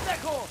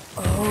 Pendejo!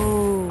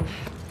 Oh.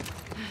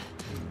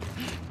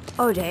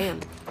 Oh, damn.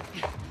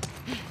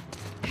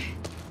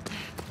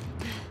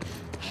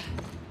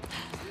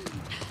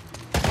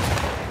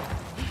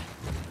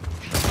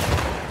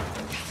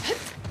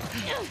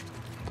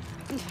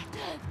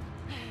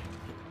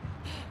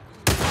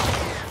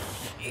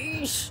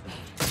 Sheesh.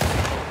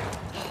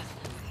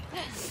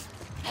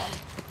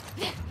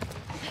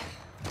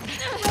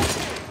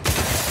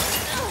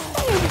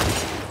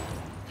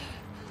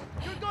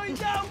 You're going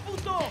down,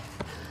 puto!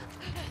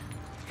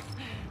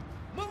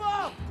 Move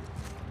up!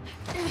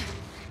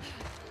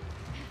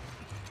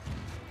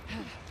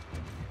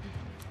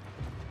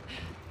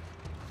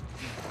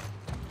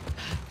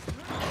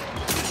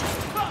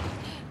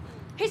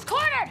 He's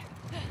cornered!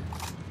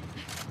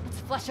 Let's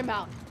flush him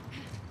out.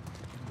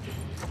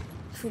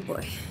 Oh,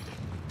 boy.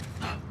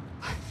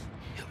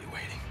 He'll be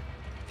waiting.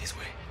 This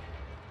way.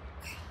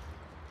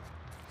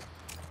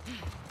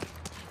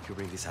 If you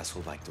bring this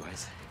asshole back to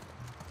us,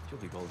 you'll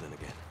be golden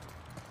again.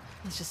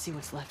 Let's just see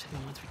what's left of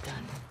him once we're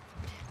done.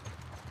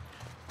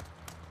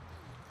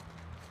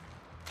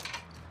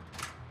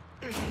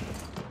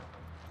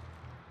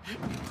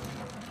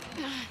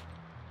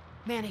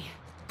 Manny.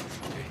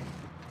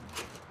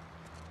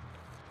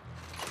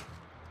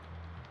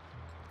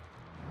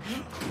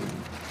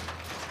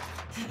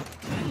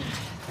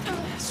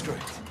 Screw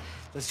it.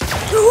 Let's just...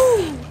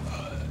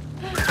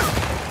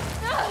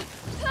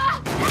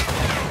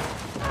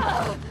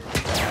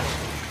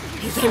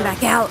 He came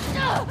back out.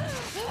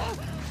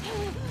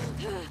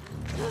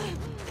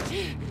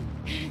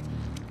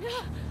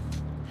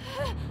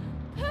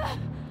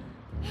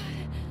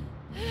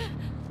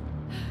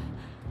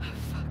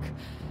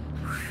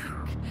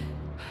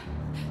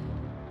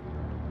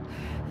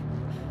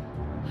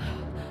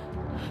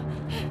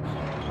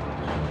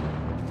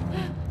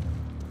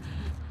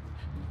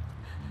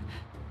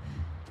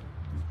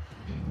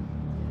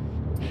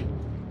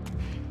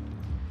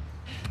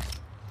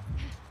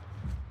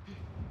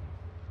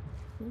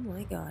 Oh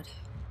my god.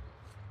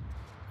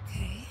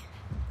 Okay.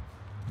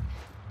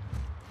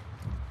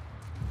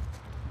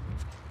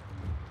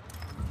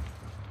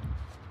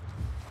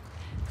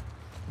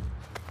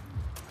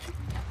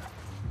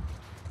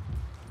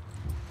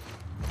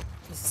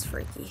 This is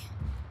freaky.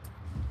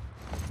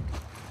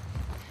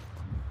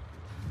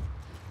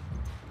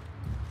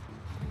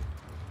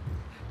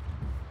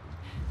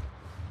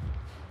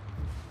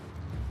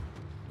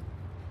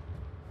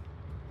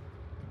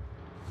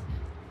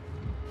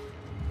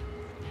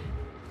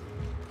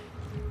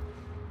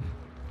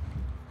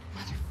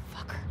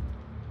 Motherfucker.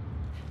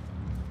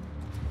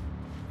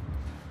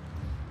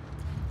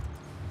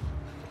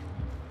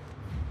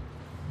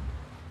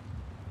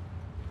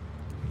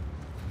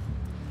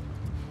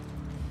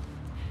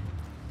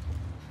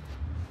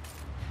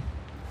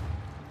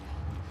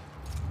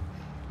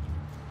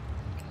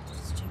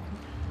 Just checking.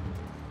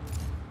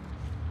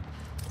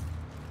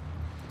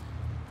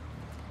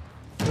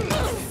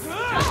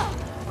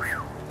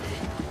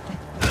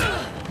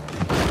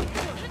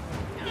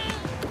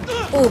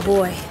 Oh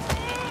boy.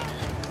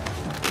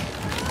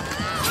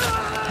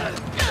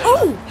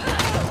 Oh!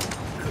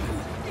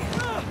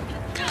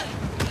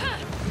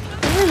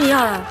 There we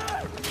are.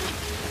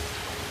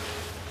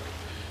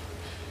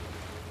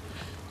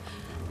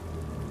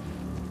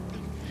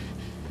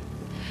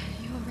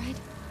 You alright?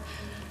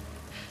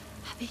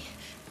 Abby?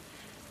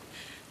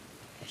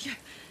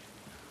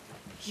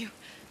 You.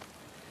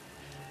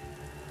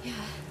 Yeah.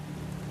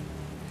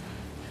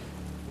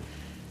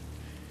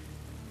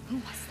 Who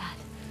was that?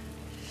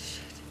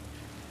 Shit.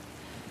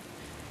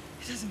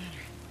 It doesn't matter.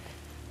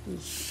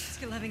 Let's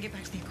get alive and get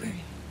back to the aquarium.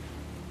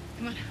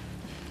 Come on.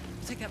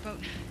 We'll take that boat.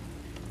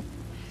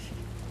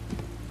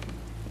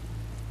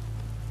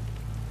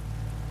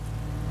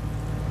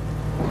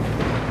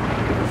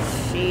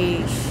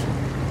 Sheesh.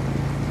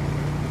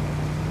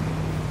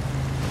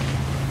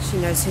 She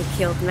knows who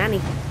killed Manny.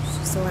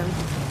 She saw him.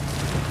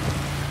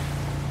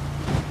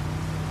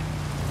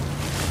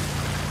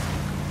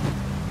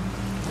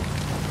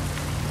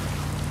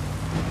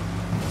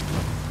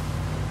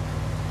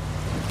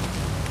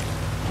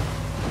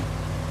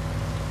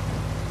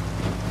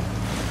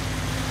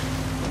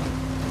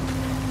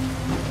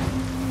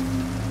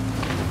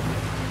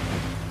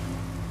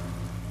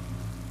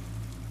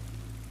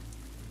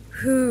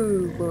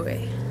 Ooh,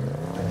 boy.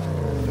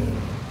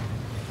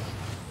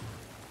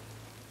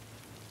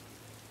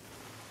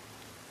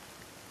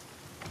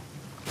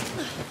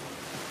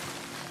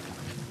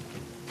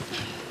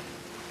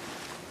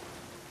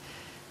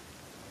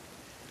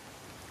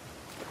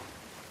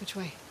 Which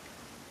way?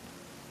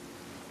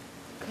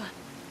 Come on.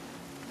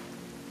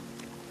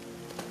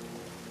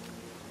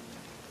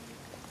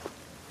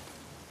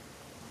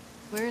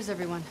 Where is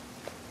everyone?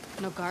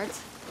 No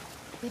guards?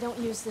 They don't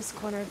use this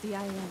corner of the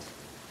island.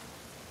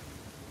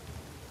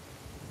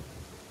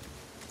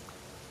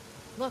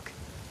 Look,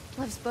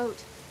 Lev's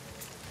boat.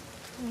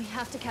 And we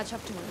have to catch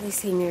up to At him.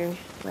 least he knew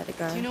where to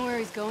go. Do you know where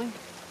he's going?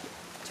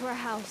 To our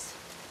house.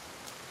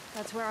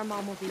 That's where our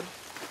mom will be.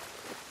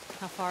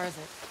 How far is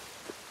it?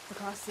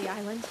 Across the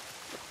island.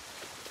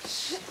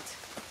 Shit.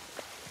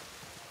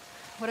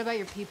 What about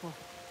your people?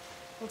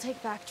 We'll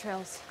take back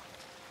trails.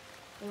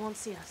 They won't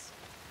see us.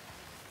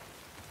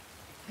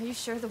 Are you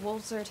sure the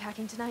wolves are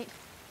attacking tonight?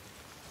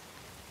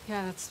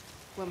 Yeah, that's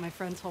what my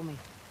friend told me.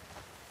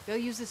 They'll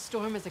use this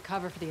storm as a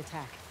cover for the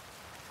attack.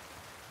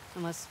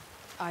 Unless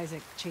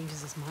Isaac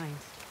changes his mind.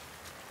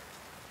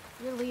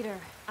 Your leader,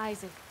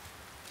 Isaac.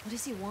 What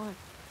does he want?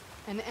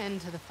 An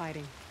end to the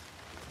fighting.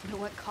 But at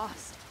what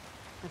cost?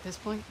 At this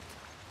point,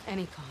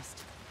 any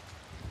cost.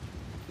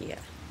 Yeah.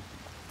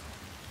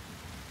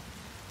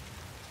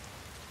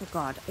 Oh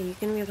god, are you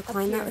gonna be able to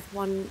climb that here. with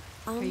one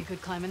arm? Are you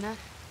good climbing that?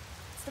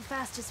 It's the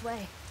fastest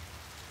way.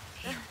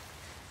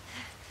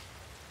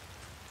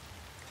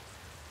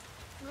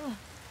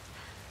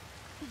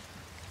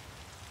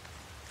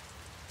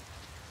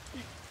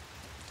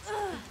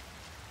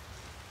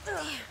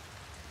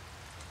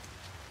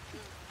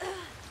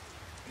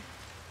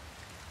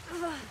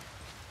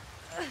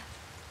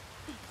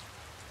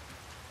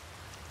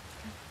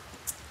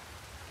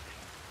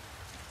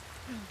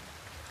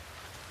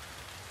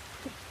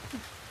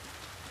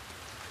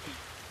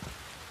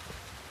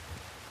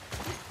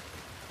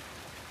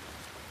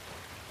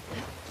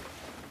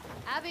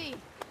 Abby!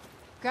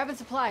 Grabbing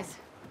supplies.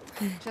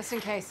 Just in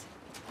case.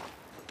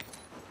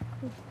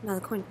 Another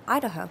coin.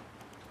 Idaho.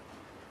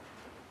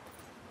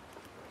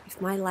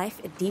 If my life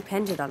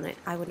depended on it,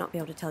 I would not be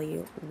able to tell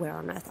you where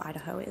on earth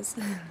Idaho is.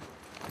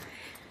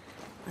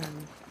 But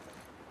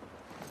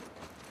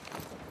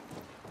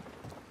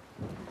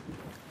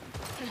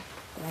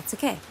that's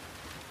okay.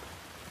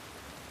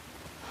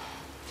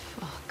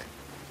 Fuck.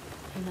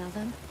 You know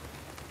them?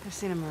 I've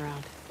seen him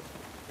around.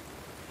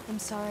 I'm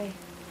sorry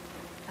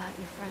about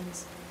your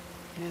friends.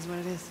 It is what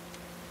it is.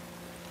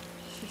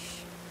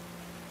 Sheesh.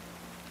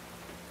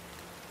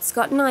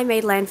 Scott and I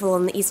made landfall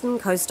on the eastern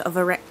coast of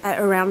at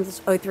around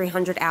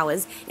 0300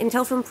 hours.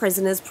 Intel from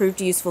prisoners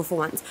proved useful for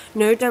once.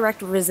 No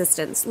direct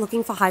resistance.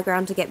 Looking for high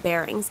ground to get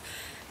bearings.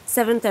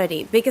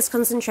 7:30. Biggest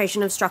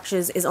concentration of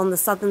structures is on the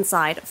southern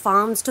side,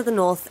 farms to the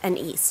north and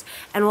east,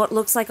 and what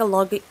looks like a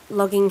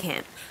logging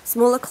camp.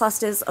 Smaller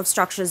clusters of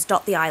structures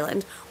dot the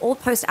island. All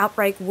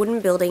post-outbreak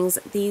wooden buildings.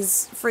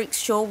 These freaks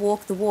sure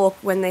walk the walk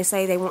when they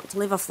say they want to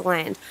live off the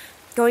land.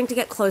 going to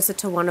get closer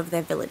to one of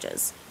their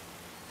villages.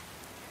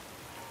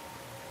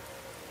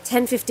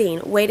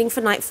 10:15, waiting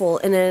for nightfall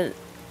in an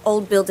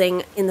old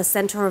building in the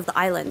center of the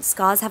island.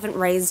 Scars haven't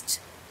raised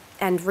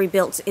and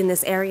rebuilt in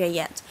this area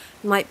yet.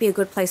 Might be a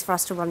good place for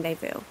us to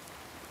rendezvous.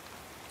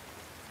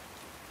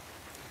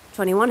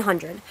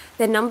 2100.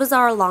 Their numbers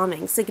are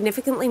alarming,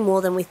 significantly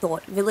more than we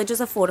thought. Villages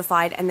are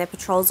fortified and their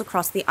patrols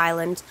across the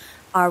island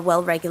are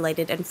well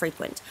regulated and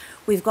frequent.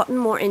 We've gotten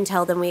more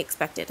intel than we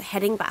expected.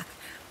 Heading back.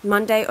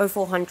 Monday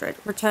 0400.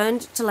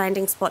 Returned to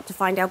landing spot to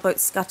find our boat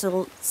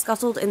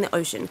scuttled in the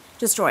ocean.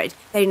 Destroyed.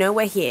 They know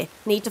we're here.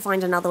 Need to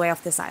find another way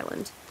off this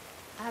island.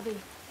 Abby,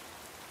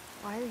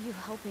 why are you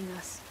helping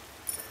us?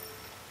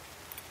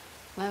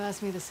 Lev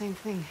asked me the same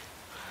thing.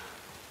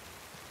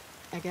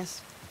 I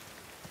guess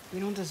we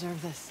don't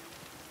deserve this.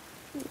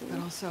 But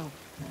also,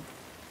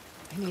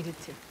 I needed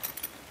to.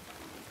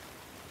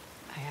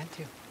 I had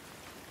to.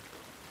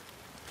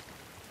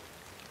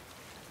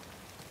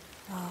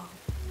 Oh.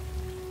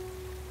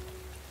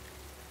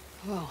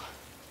 Whoa.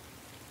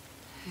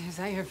 Is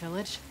that your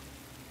village?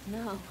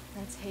 No,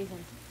 that's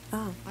Haven.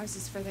 Oh. Ours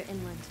is further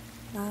inland.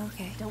 Oh,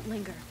 okay. Don't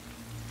linger.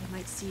 They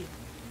might see you.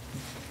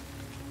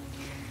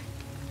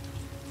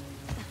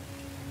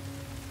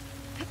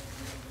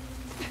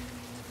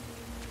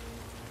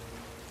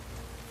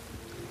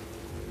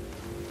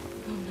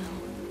 Oh no.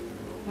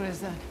 What is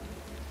that?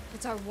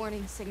 It's our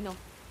warning signal.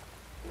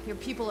 Your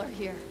people are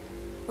here.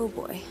 Oh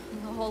boy.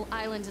 The whole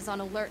island is on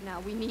alert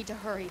now. We need to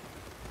hurry.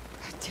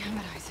 God damn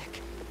it,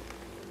 Isaac.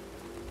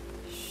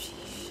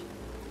 Sheesh.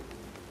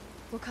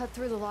 We'll cut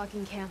through the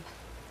logging camp.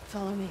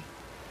 Follow me.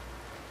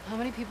 How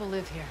many people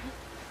live here?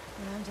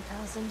 Around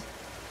 1,000.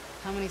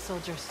 How many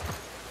soldiers?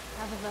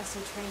 Half of us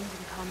are trained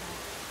in combat.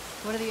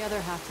 What are the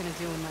other half gonna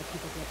do when my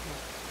people get here?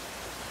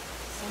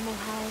 Some will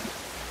hide.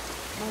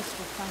 Most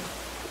will fight.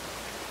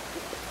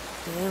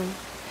 Damn.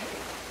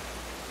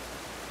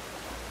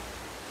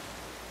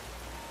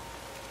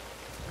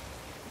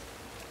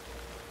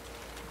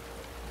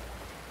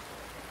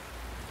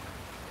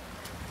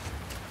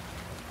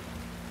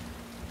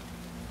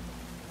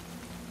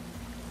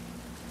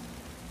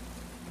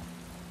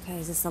 Okay,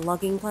 is this a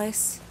logging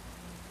place?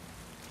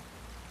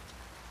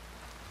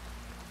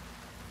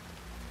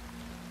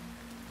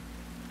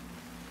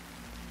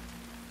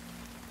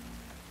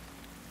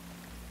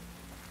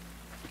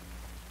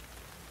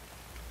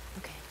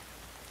 Okay.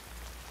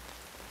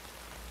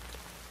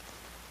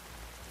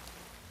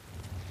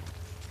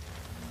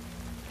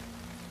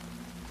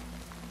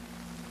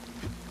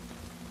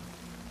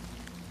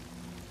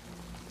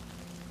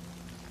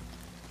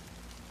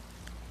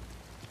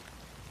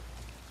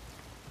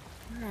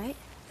 Alright,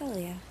 hell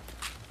yeah.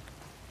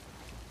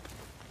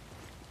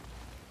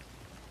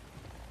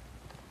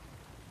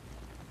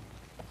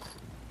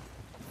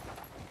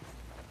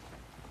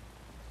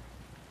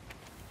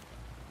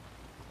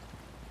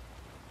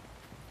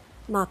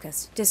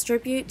 Marcus,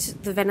 distribute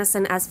the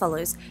venison as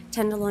follows.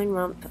 Tenderloin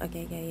rump.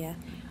 Okay, yeah.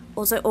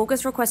 Also,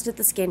 August requested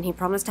the skin. He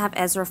promised to have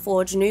Ezra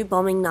forge new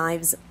bombing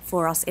knives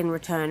for us in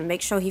return.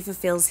 Make sure he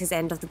fulfills his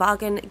end of the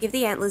bargain. Give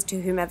the antlers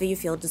to whomever you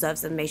feel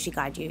deserves them. May she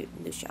guide you,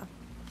 Lucia.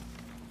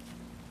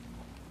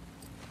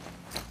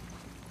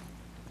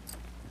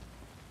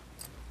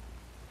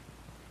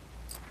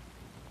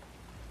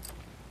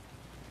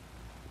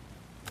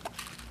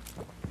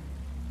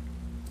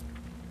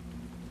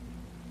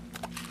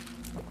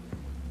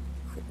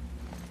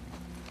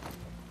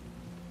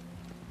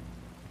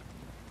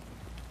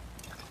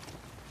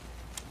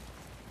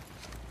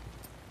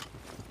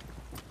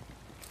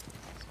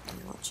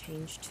 I'll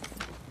change to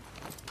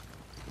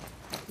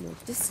more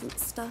distant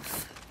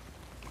stuff.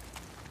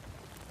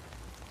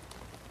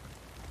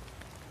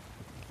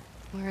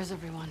 Where is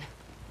everyone?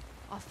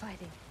 Off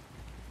fighting.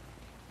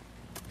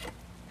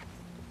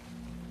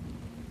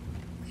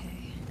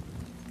 Okay.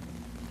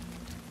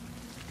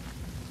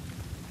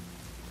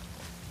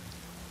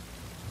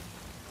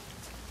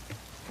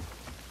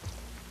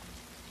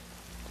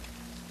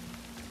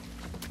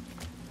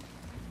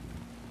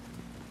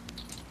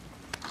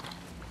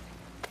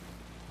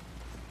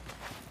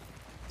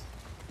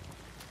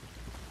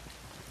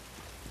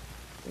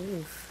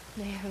 Oof.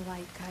 May her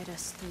light guide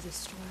us through the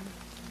storm.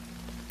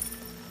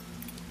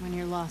 When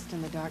you're lost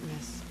in the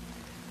darkness,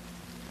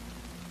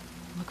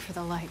 look for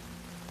the light.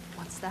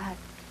 What's that?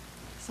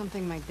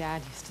 Something my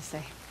dad used to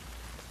say.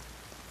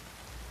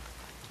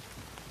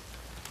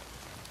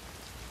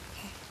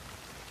 Okay.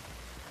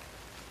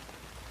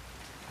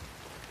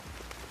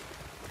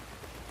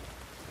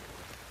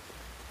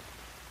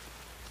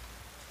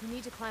 We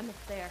need to climb up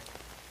there.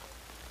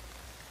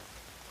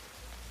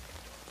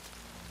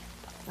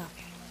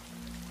 Okay.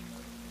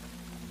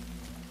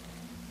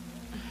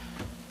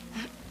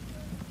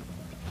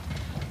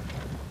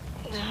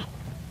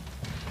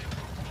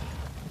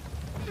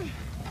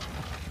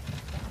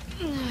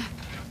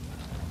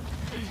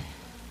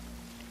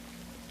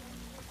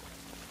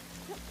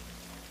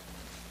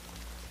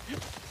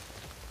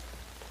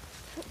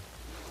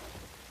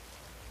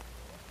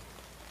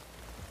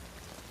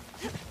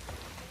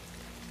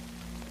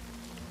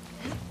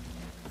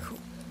 Cool.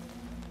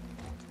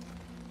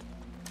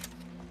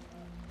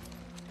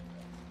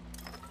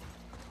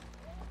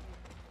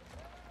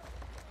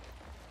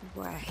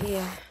 Boy, I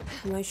hear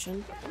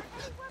commotion.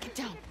 Get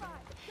down.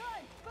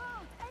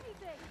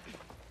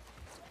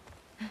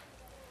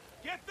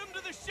 Get them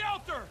to the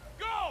shelter!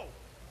 Go!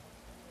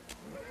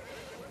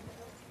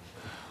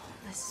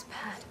 This is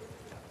bad.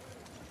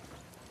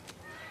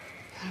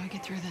 How do we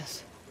get through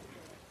this?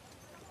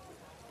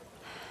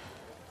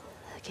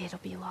 The gate will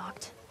be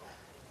locked.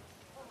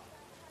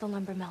 The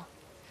lumber mill.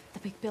 The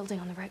big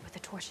building on the right with the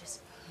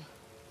torches.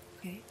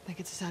 Okay. That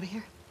gets us out of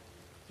here?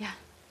 Yeah,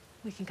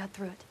 we can cut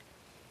through it.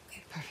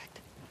 Okay,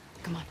 perfect.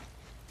 Come on.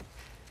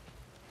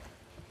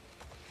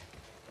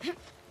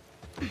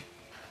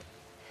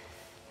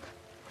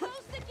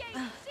 Close the gate!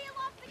 Seal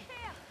off the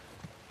camp!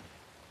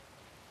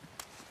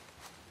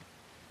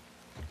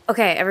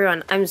 Okay,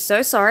 everyone, I'm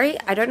so sorry.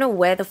 I don't know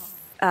where the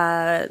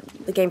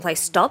gameplay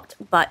stopped,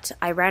 but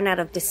I ran out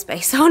of disk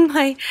space on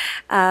my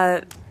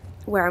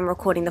where I'm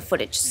recording the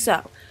footage.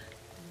 So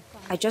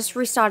I just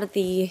restarted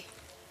the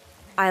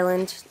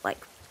island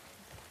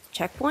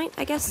checkpoint,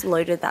 I guess,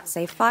 loaded that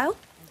save file,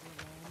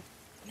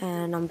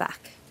 and I'm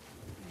back.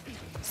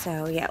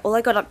 So yeah, all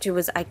I got up to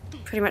was I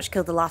pretty much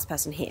killed the last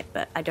person here,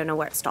 but I don't know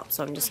where it stopped,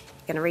 so I'm just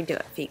gonna redo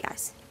it for you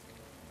guys.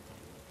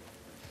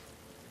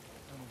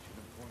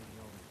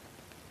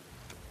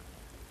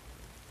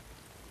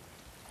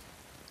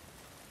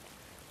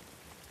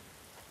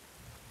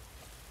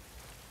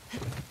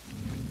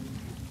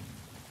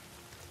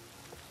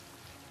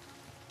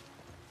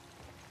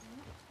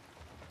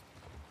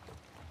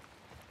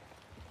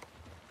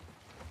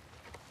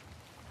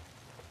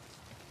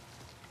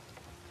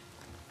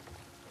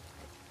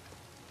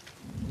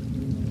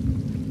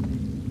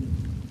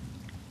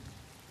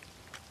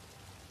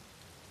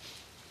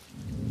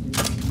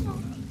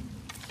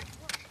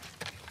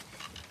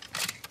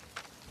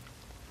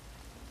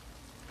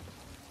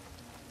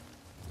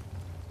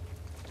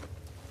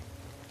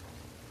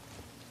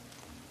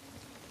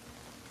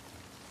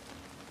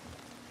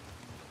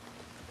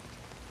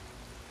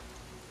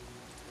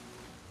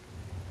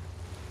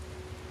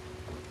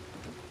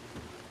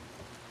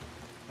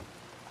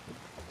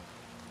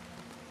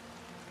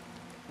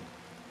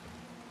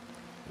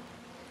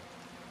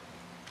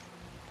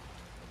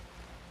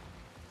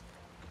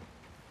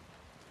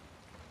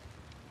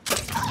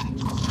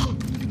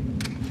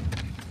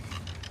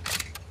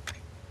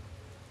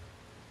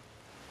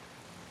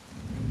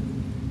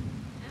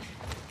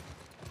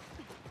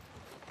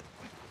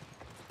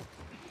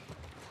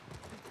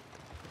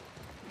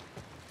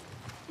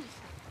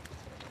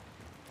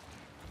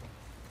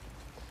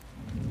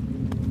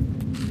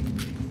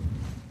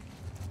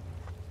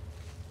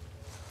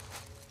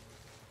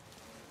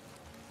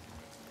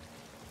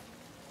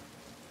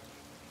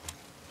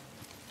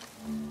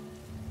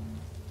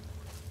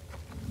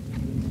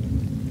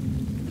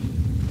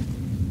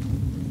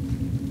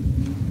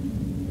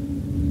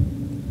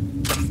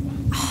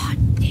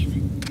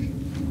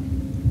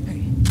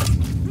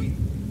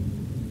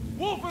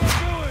 Wolf in the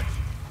village!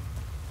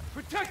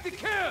 Protect the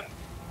camp!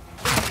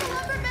 The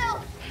lumber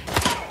mill!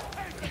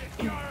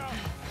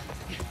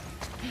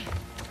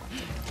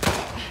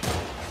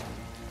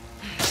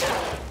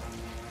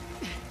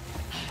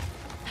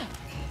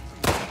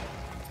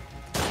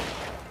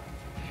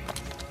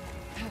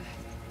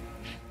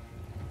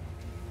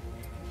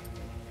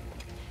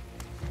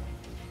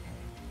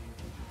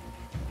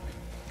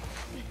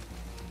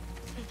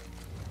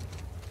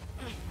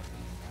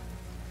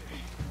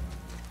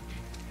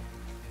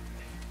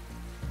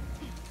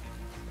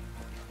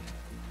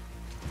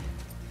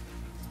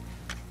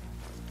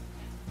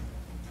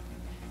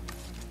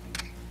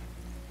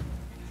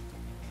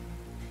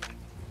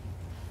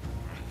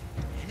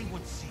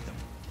 Anyone see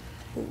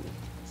them?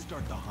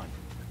 Start the hunt.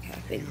 Okay,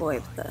 big boy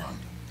with the...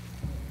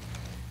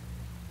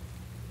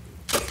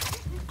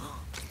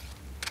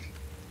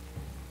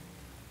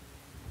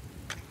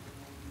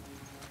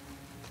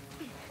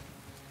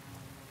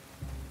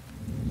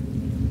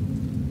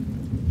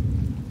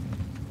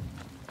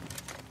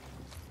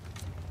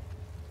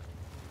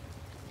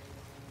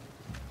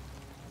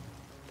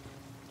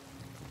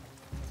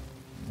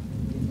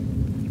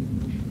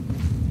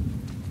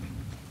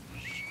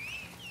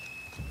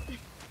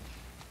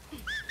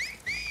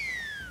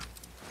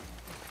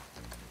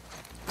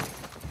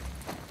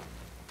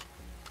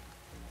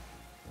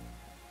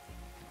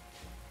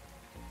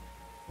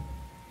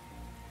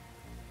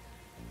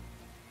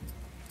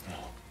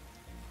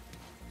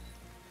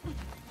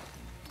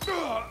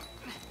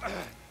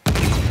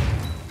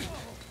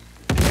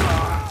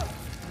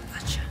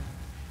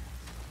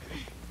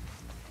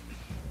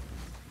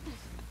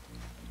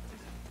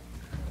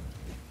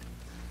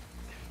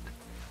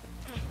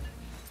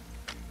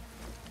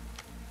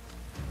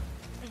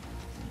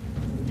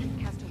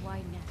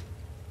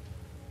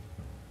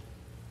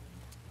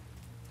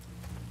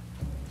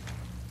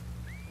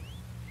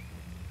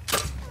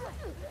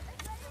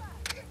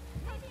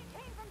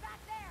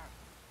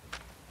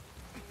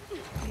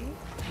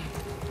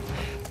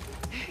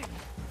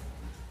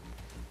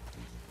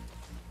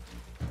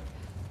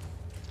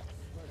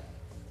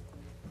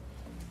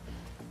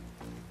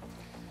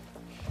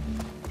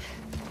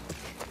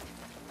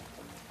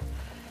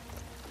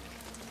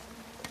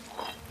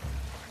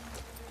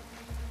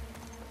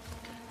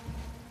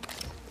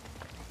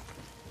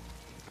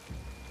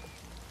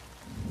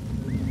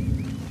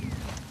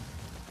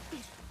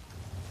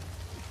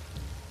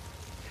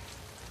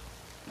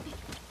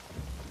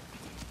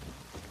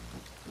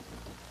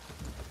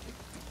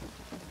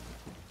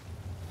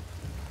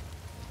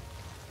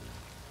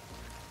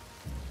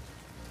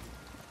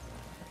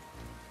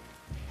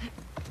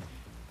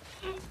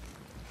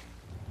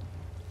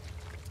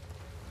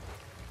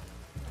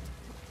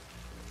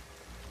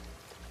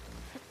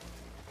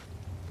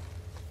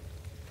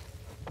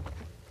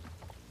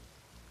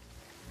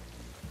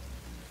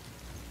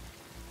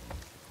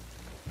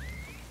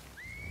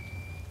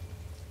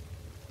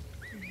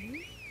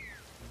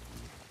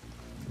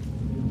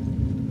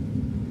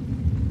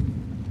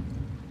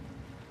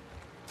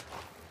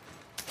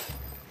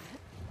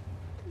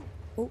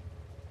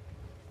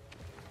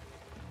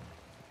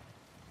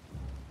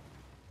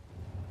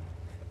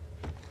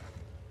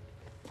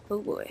 Oh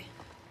boy.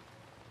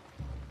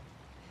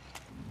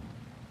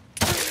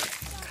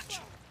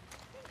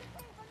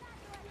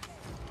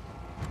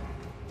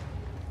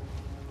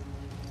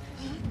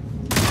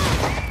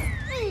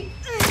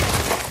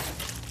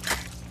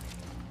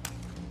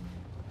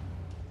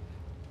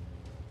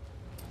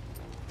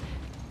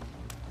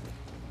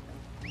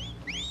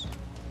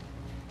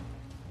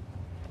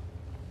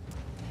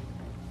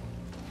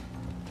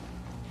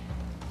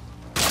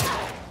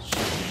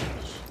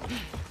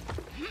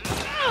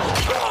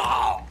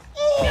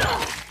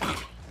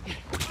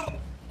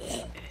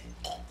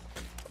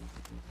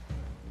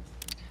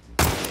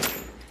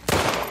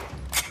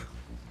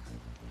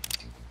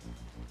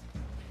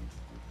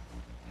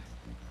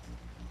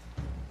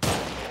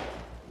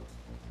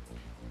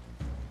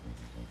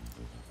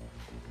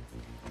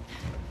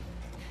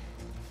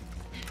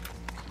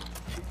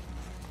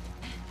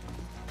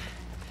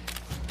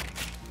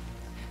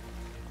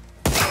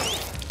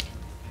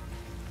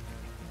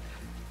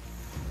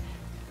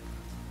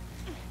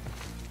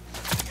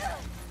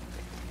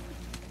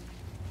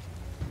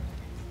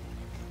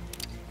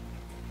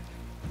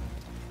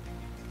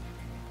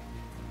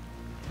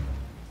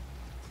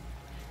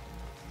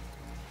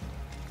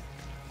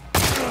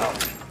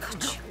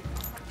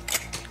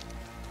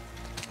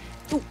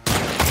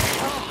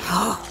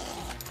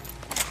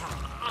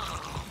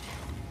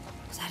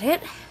 Is that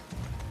it?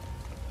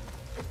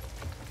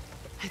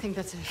 I think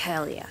that's it.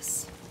 Hell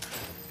yes.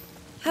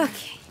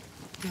 Okay.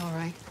 You all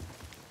right?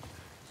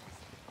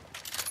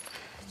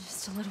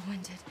 Just a little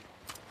winded.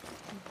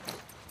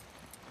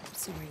 I'm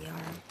sorry, Yara.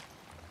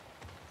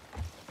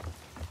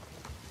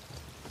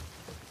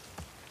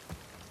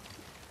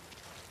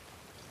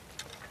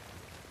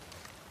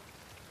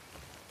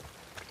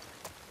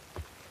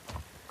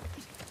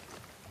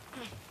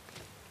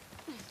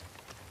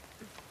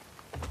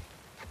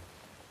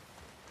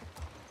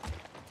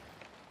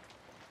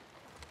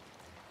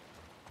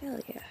 Hell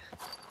yeah.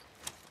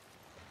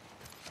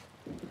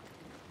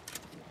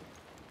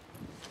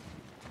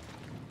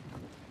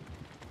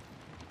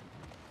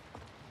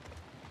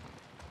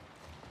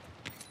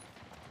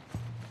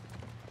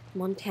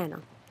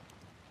 Montana.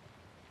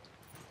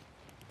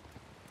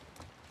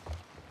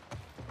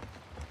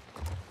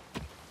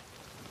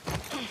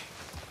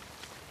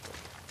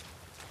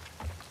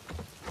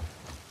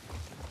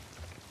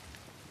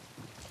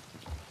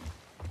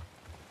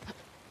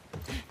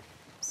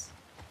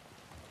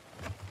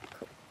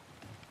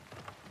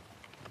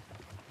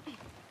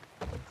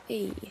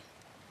 Hey.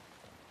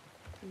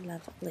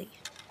 Lovely.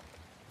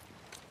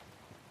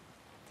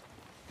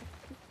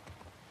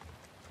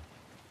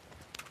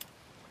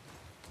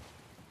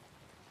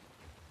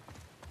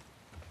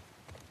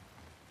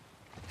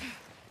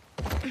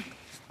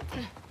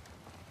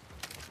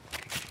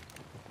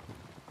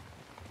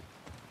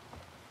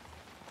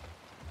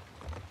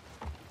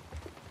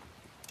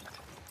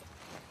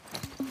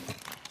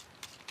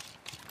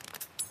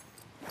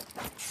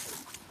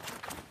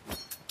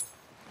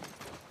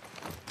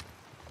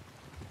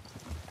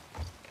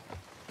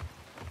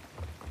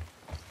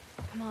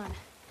 Come on,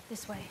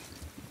 this way.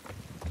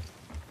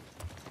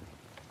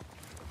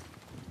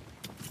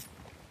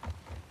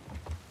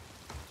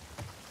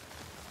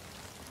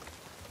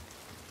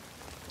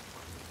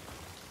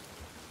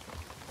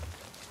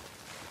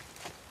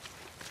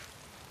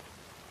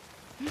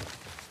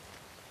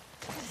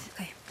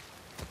 Okay.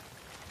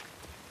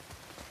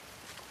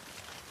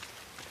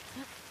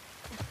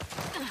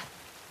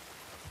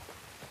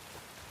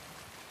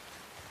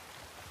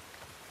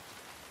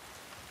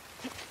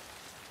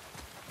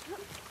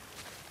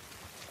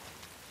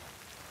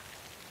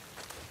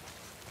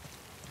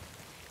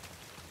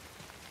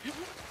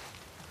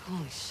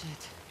 Holy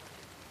shit.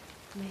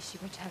 May she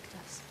protect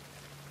us.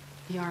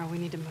 Yara, we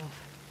need to move.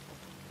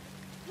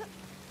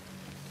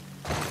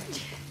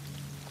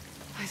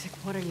 Isaac,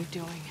 what are you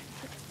doing?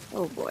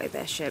 Oh boy,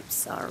 the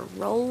ships are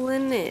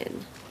rolling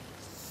in.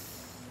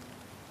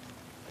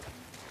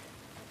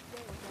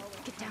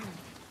 Get down.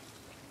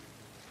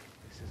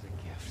 This is a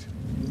gift.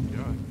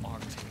 You're our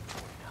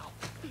territory now.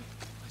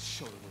 Let's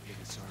show them what they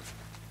deserve.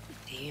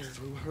 Damn.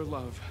 Through her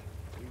love,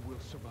 we will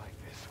survive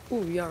this.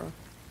 Oh, Yara.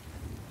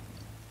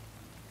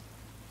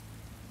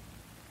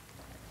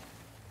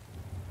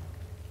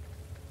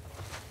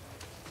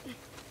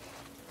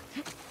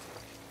 That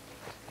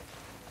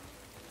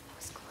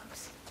was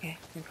close. Okay,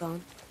 they're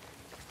gone.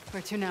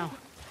 Where to now?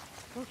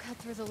 We'll cut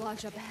through the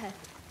lodge up ahead.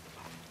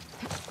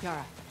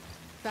 Yara,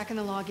 back in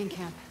the logging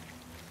camp.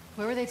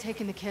 Where were they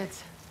taking the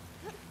kids?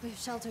 We have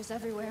shelters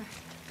everywhere.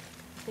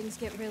 If things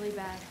get really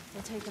bad,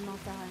 we'll take them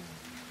off the island.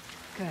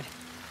 Good.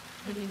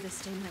 We knew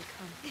this day might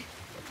come.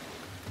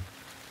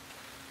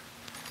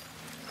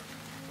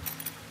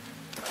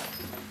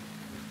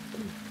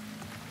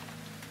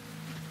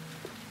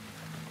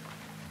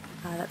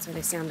 That's where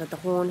they sounded the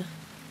horn.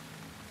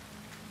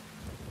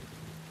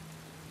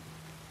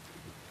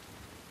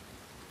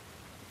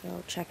 They're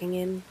all checking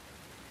in.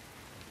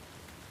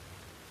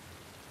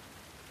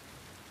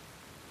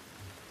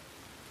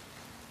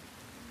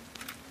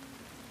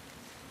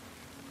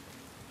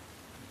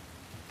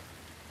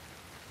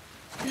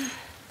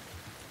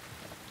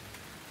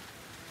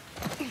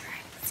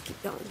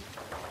 going.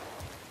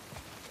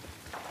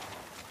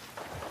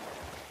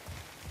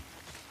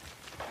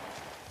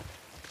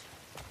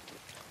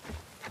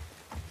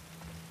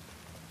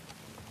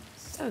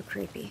 So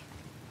creepy.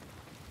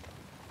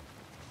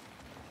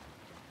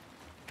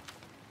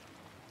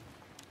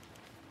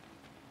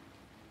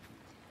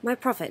 My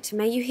prophet,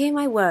 may you hear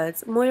my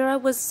words. Moira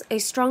was a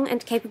strong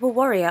and capable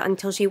warrior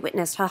until she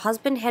witnessed her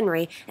husband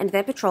Henry and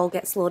their patrol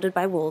get slaughtered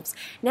by wolves.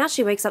 Now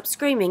she wakes up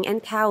screaming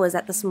and cowers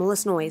at the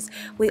smallest noise.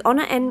 We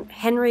honor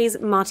Henry's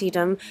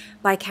martyrdom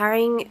by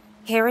caring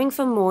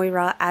for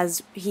Moira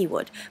as he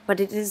would,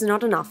 but it is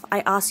not enough. I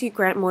ask you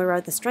grant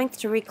Moira the strength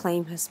to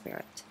reclaim her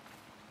spirit.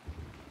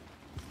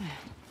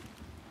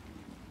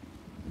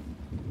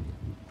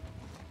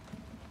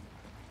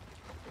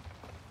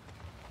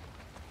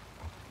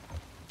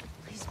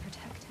 Please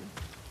protect him.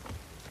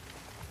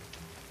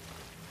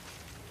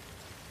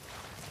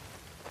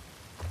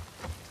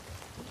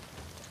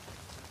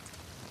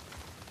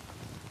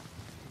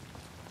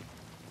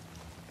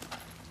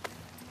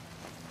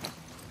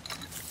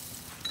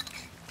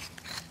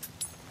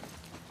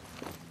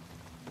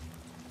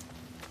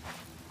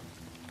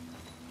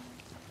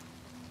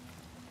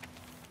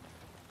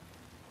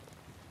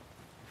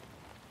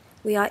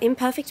 We are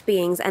imperfect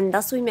beings, and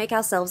thus we make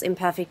ourselves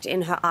imperfect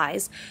in her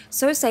eyes.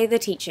 So say the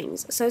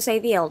teachings, so say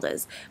the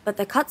elders. But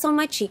the cuts on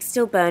my cheeks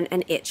still burn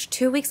and itch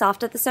 2 weeks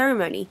after the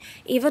ceremony.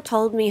 Eva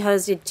told me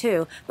hers did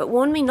too, but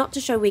warned me not to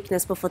show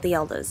weakness before the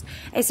elders.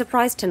 A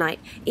surprise tonight.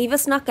 Eva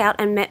snuck out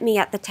and met me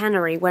at the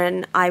tannery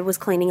when I was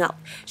cleaning up.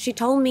 She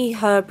told me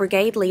her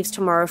brigade leaves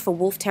tomorrow for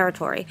wolf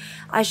territory.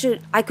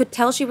 I could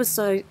tell she was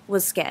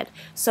scared,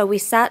 so we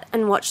sat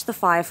and watched the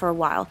fire for a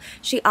while.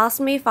 She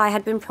asked me if I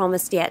had been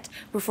promised yet.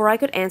 Before I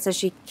could answer,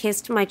 she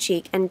kissed my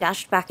cheek and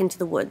dashed back into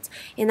the woods.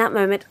 In that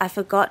moment, I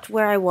forgot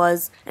where I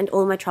was, and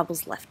all my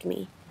troubles left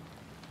me.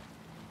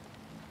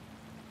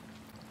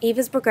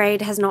 Eva's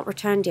brigade has not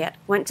returned yet.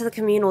 Went to the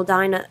communal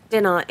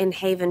dinner in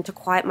Haven to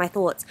quiet my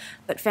thoughts,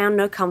 but found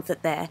no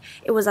comfort there.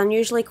 It was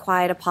unusually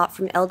quiet apart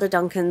from Elder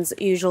Duncan's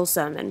usual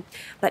sermon.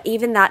 But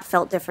even that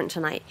felt different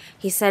tonight.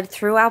 He said,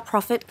 through our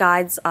prophet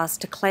guides us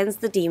to cleanse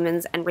the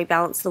demons and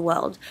rebalance the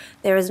world.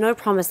 There is no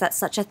promise that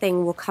such a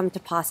thing will come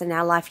to pass in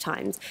our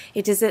lifetimes.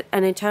 It is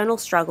an eternal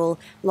struggle.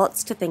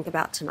 Lots to think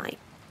about tonight.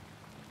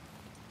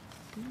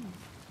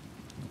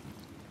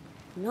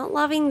 Not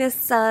loving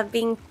this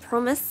being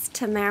promised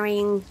to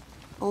marrying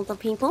older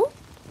people.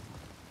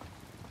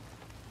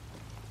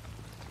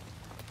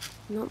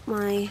 Not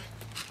my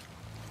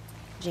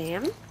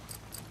jam.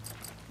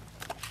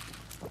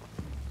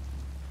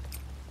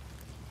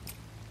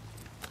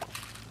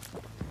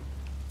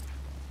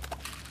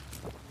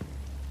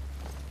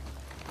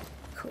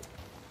 Cool.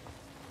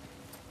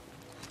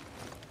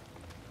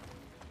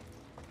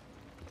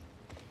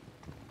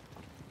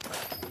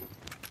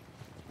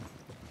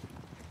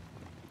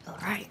 All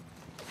right.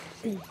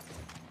 Cool.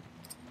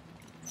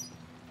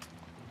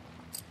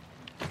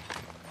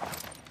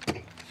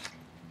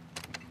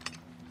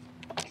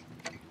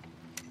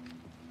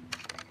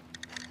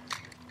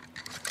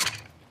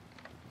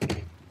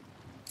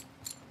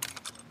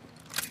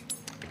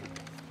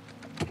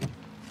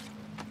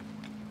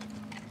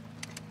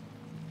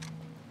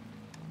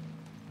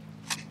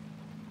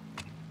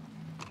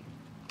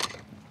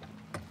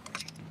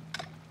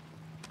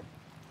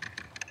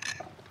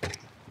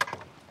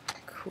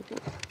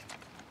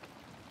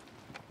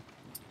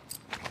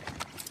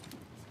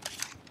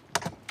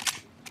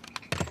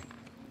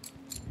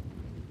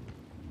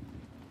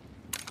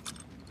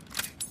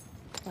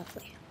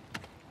 Lovely.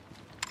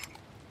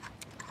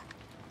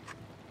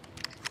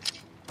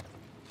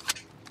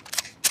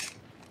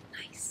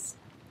 Nice.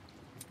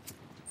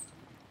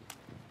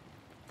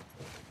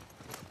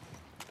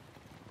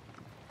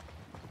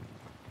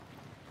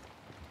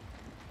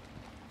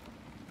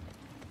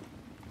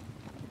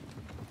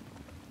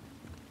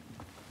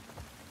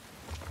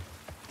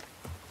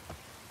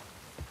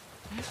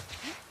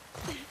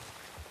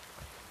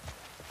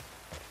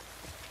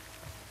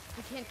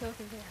 We can't go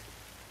through there.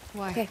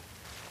 Why? Okay.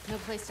 No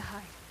place to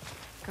hide.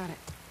 Got it.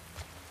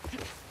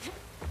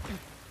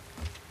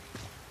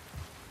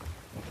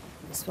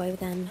 This way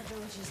then. The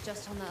village is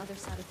just on the other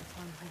side of the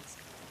farmlands.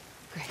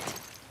 Great.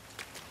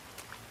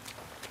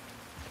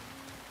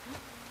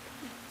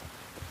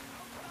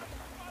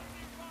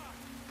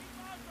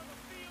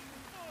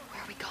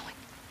 Where are we going?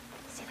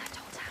 See that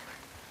tall tower?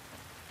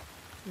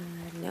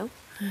 No.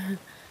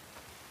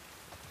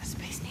 A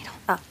space needle.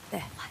 Ah,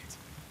 there. What?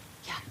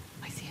 Yeah,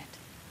 I see it.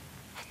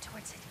 Head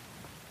towards it.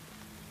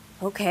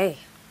 Okay.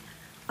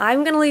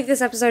 I'm going to leave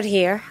this episode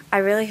here. I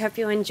really hope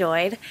you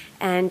enjoyed,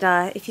 and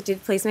if you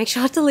did, please make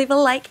sure to leave a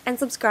like and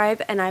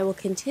subscribe, and I will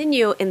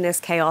continue in this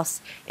chaos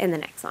in the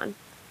next one.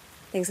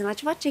 Thanks so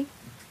much for watching.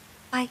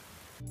 Bye.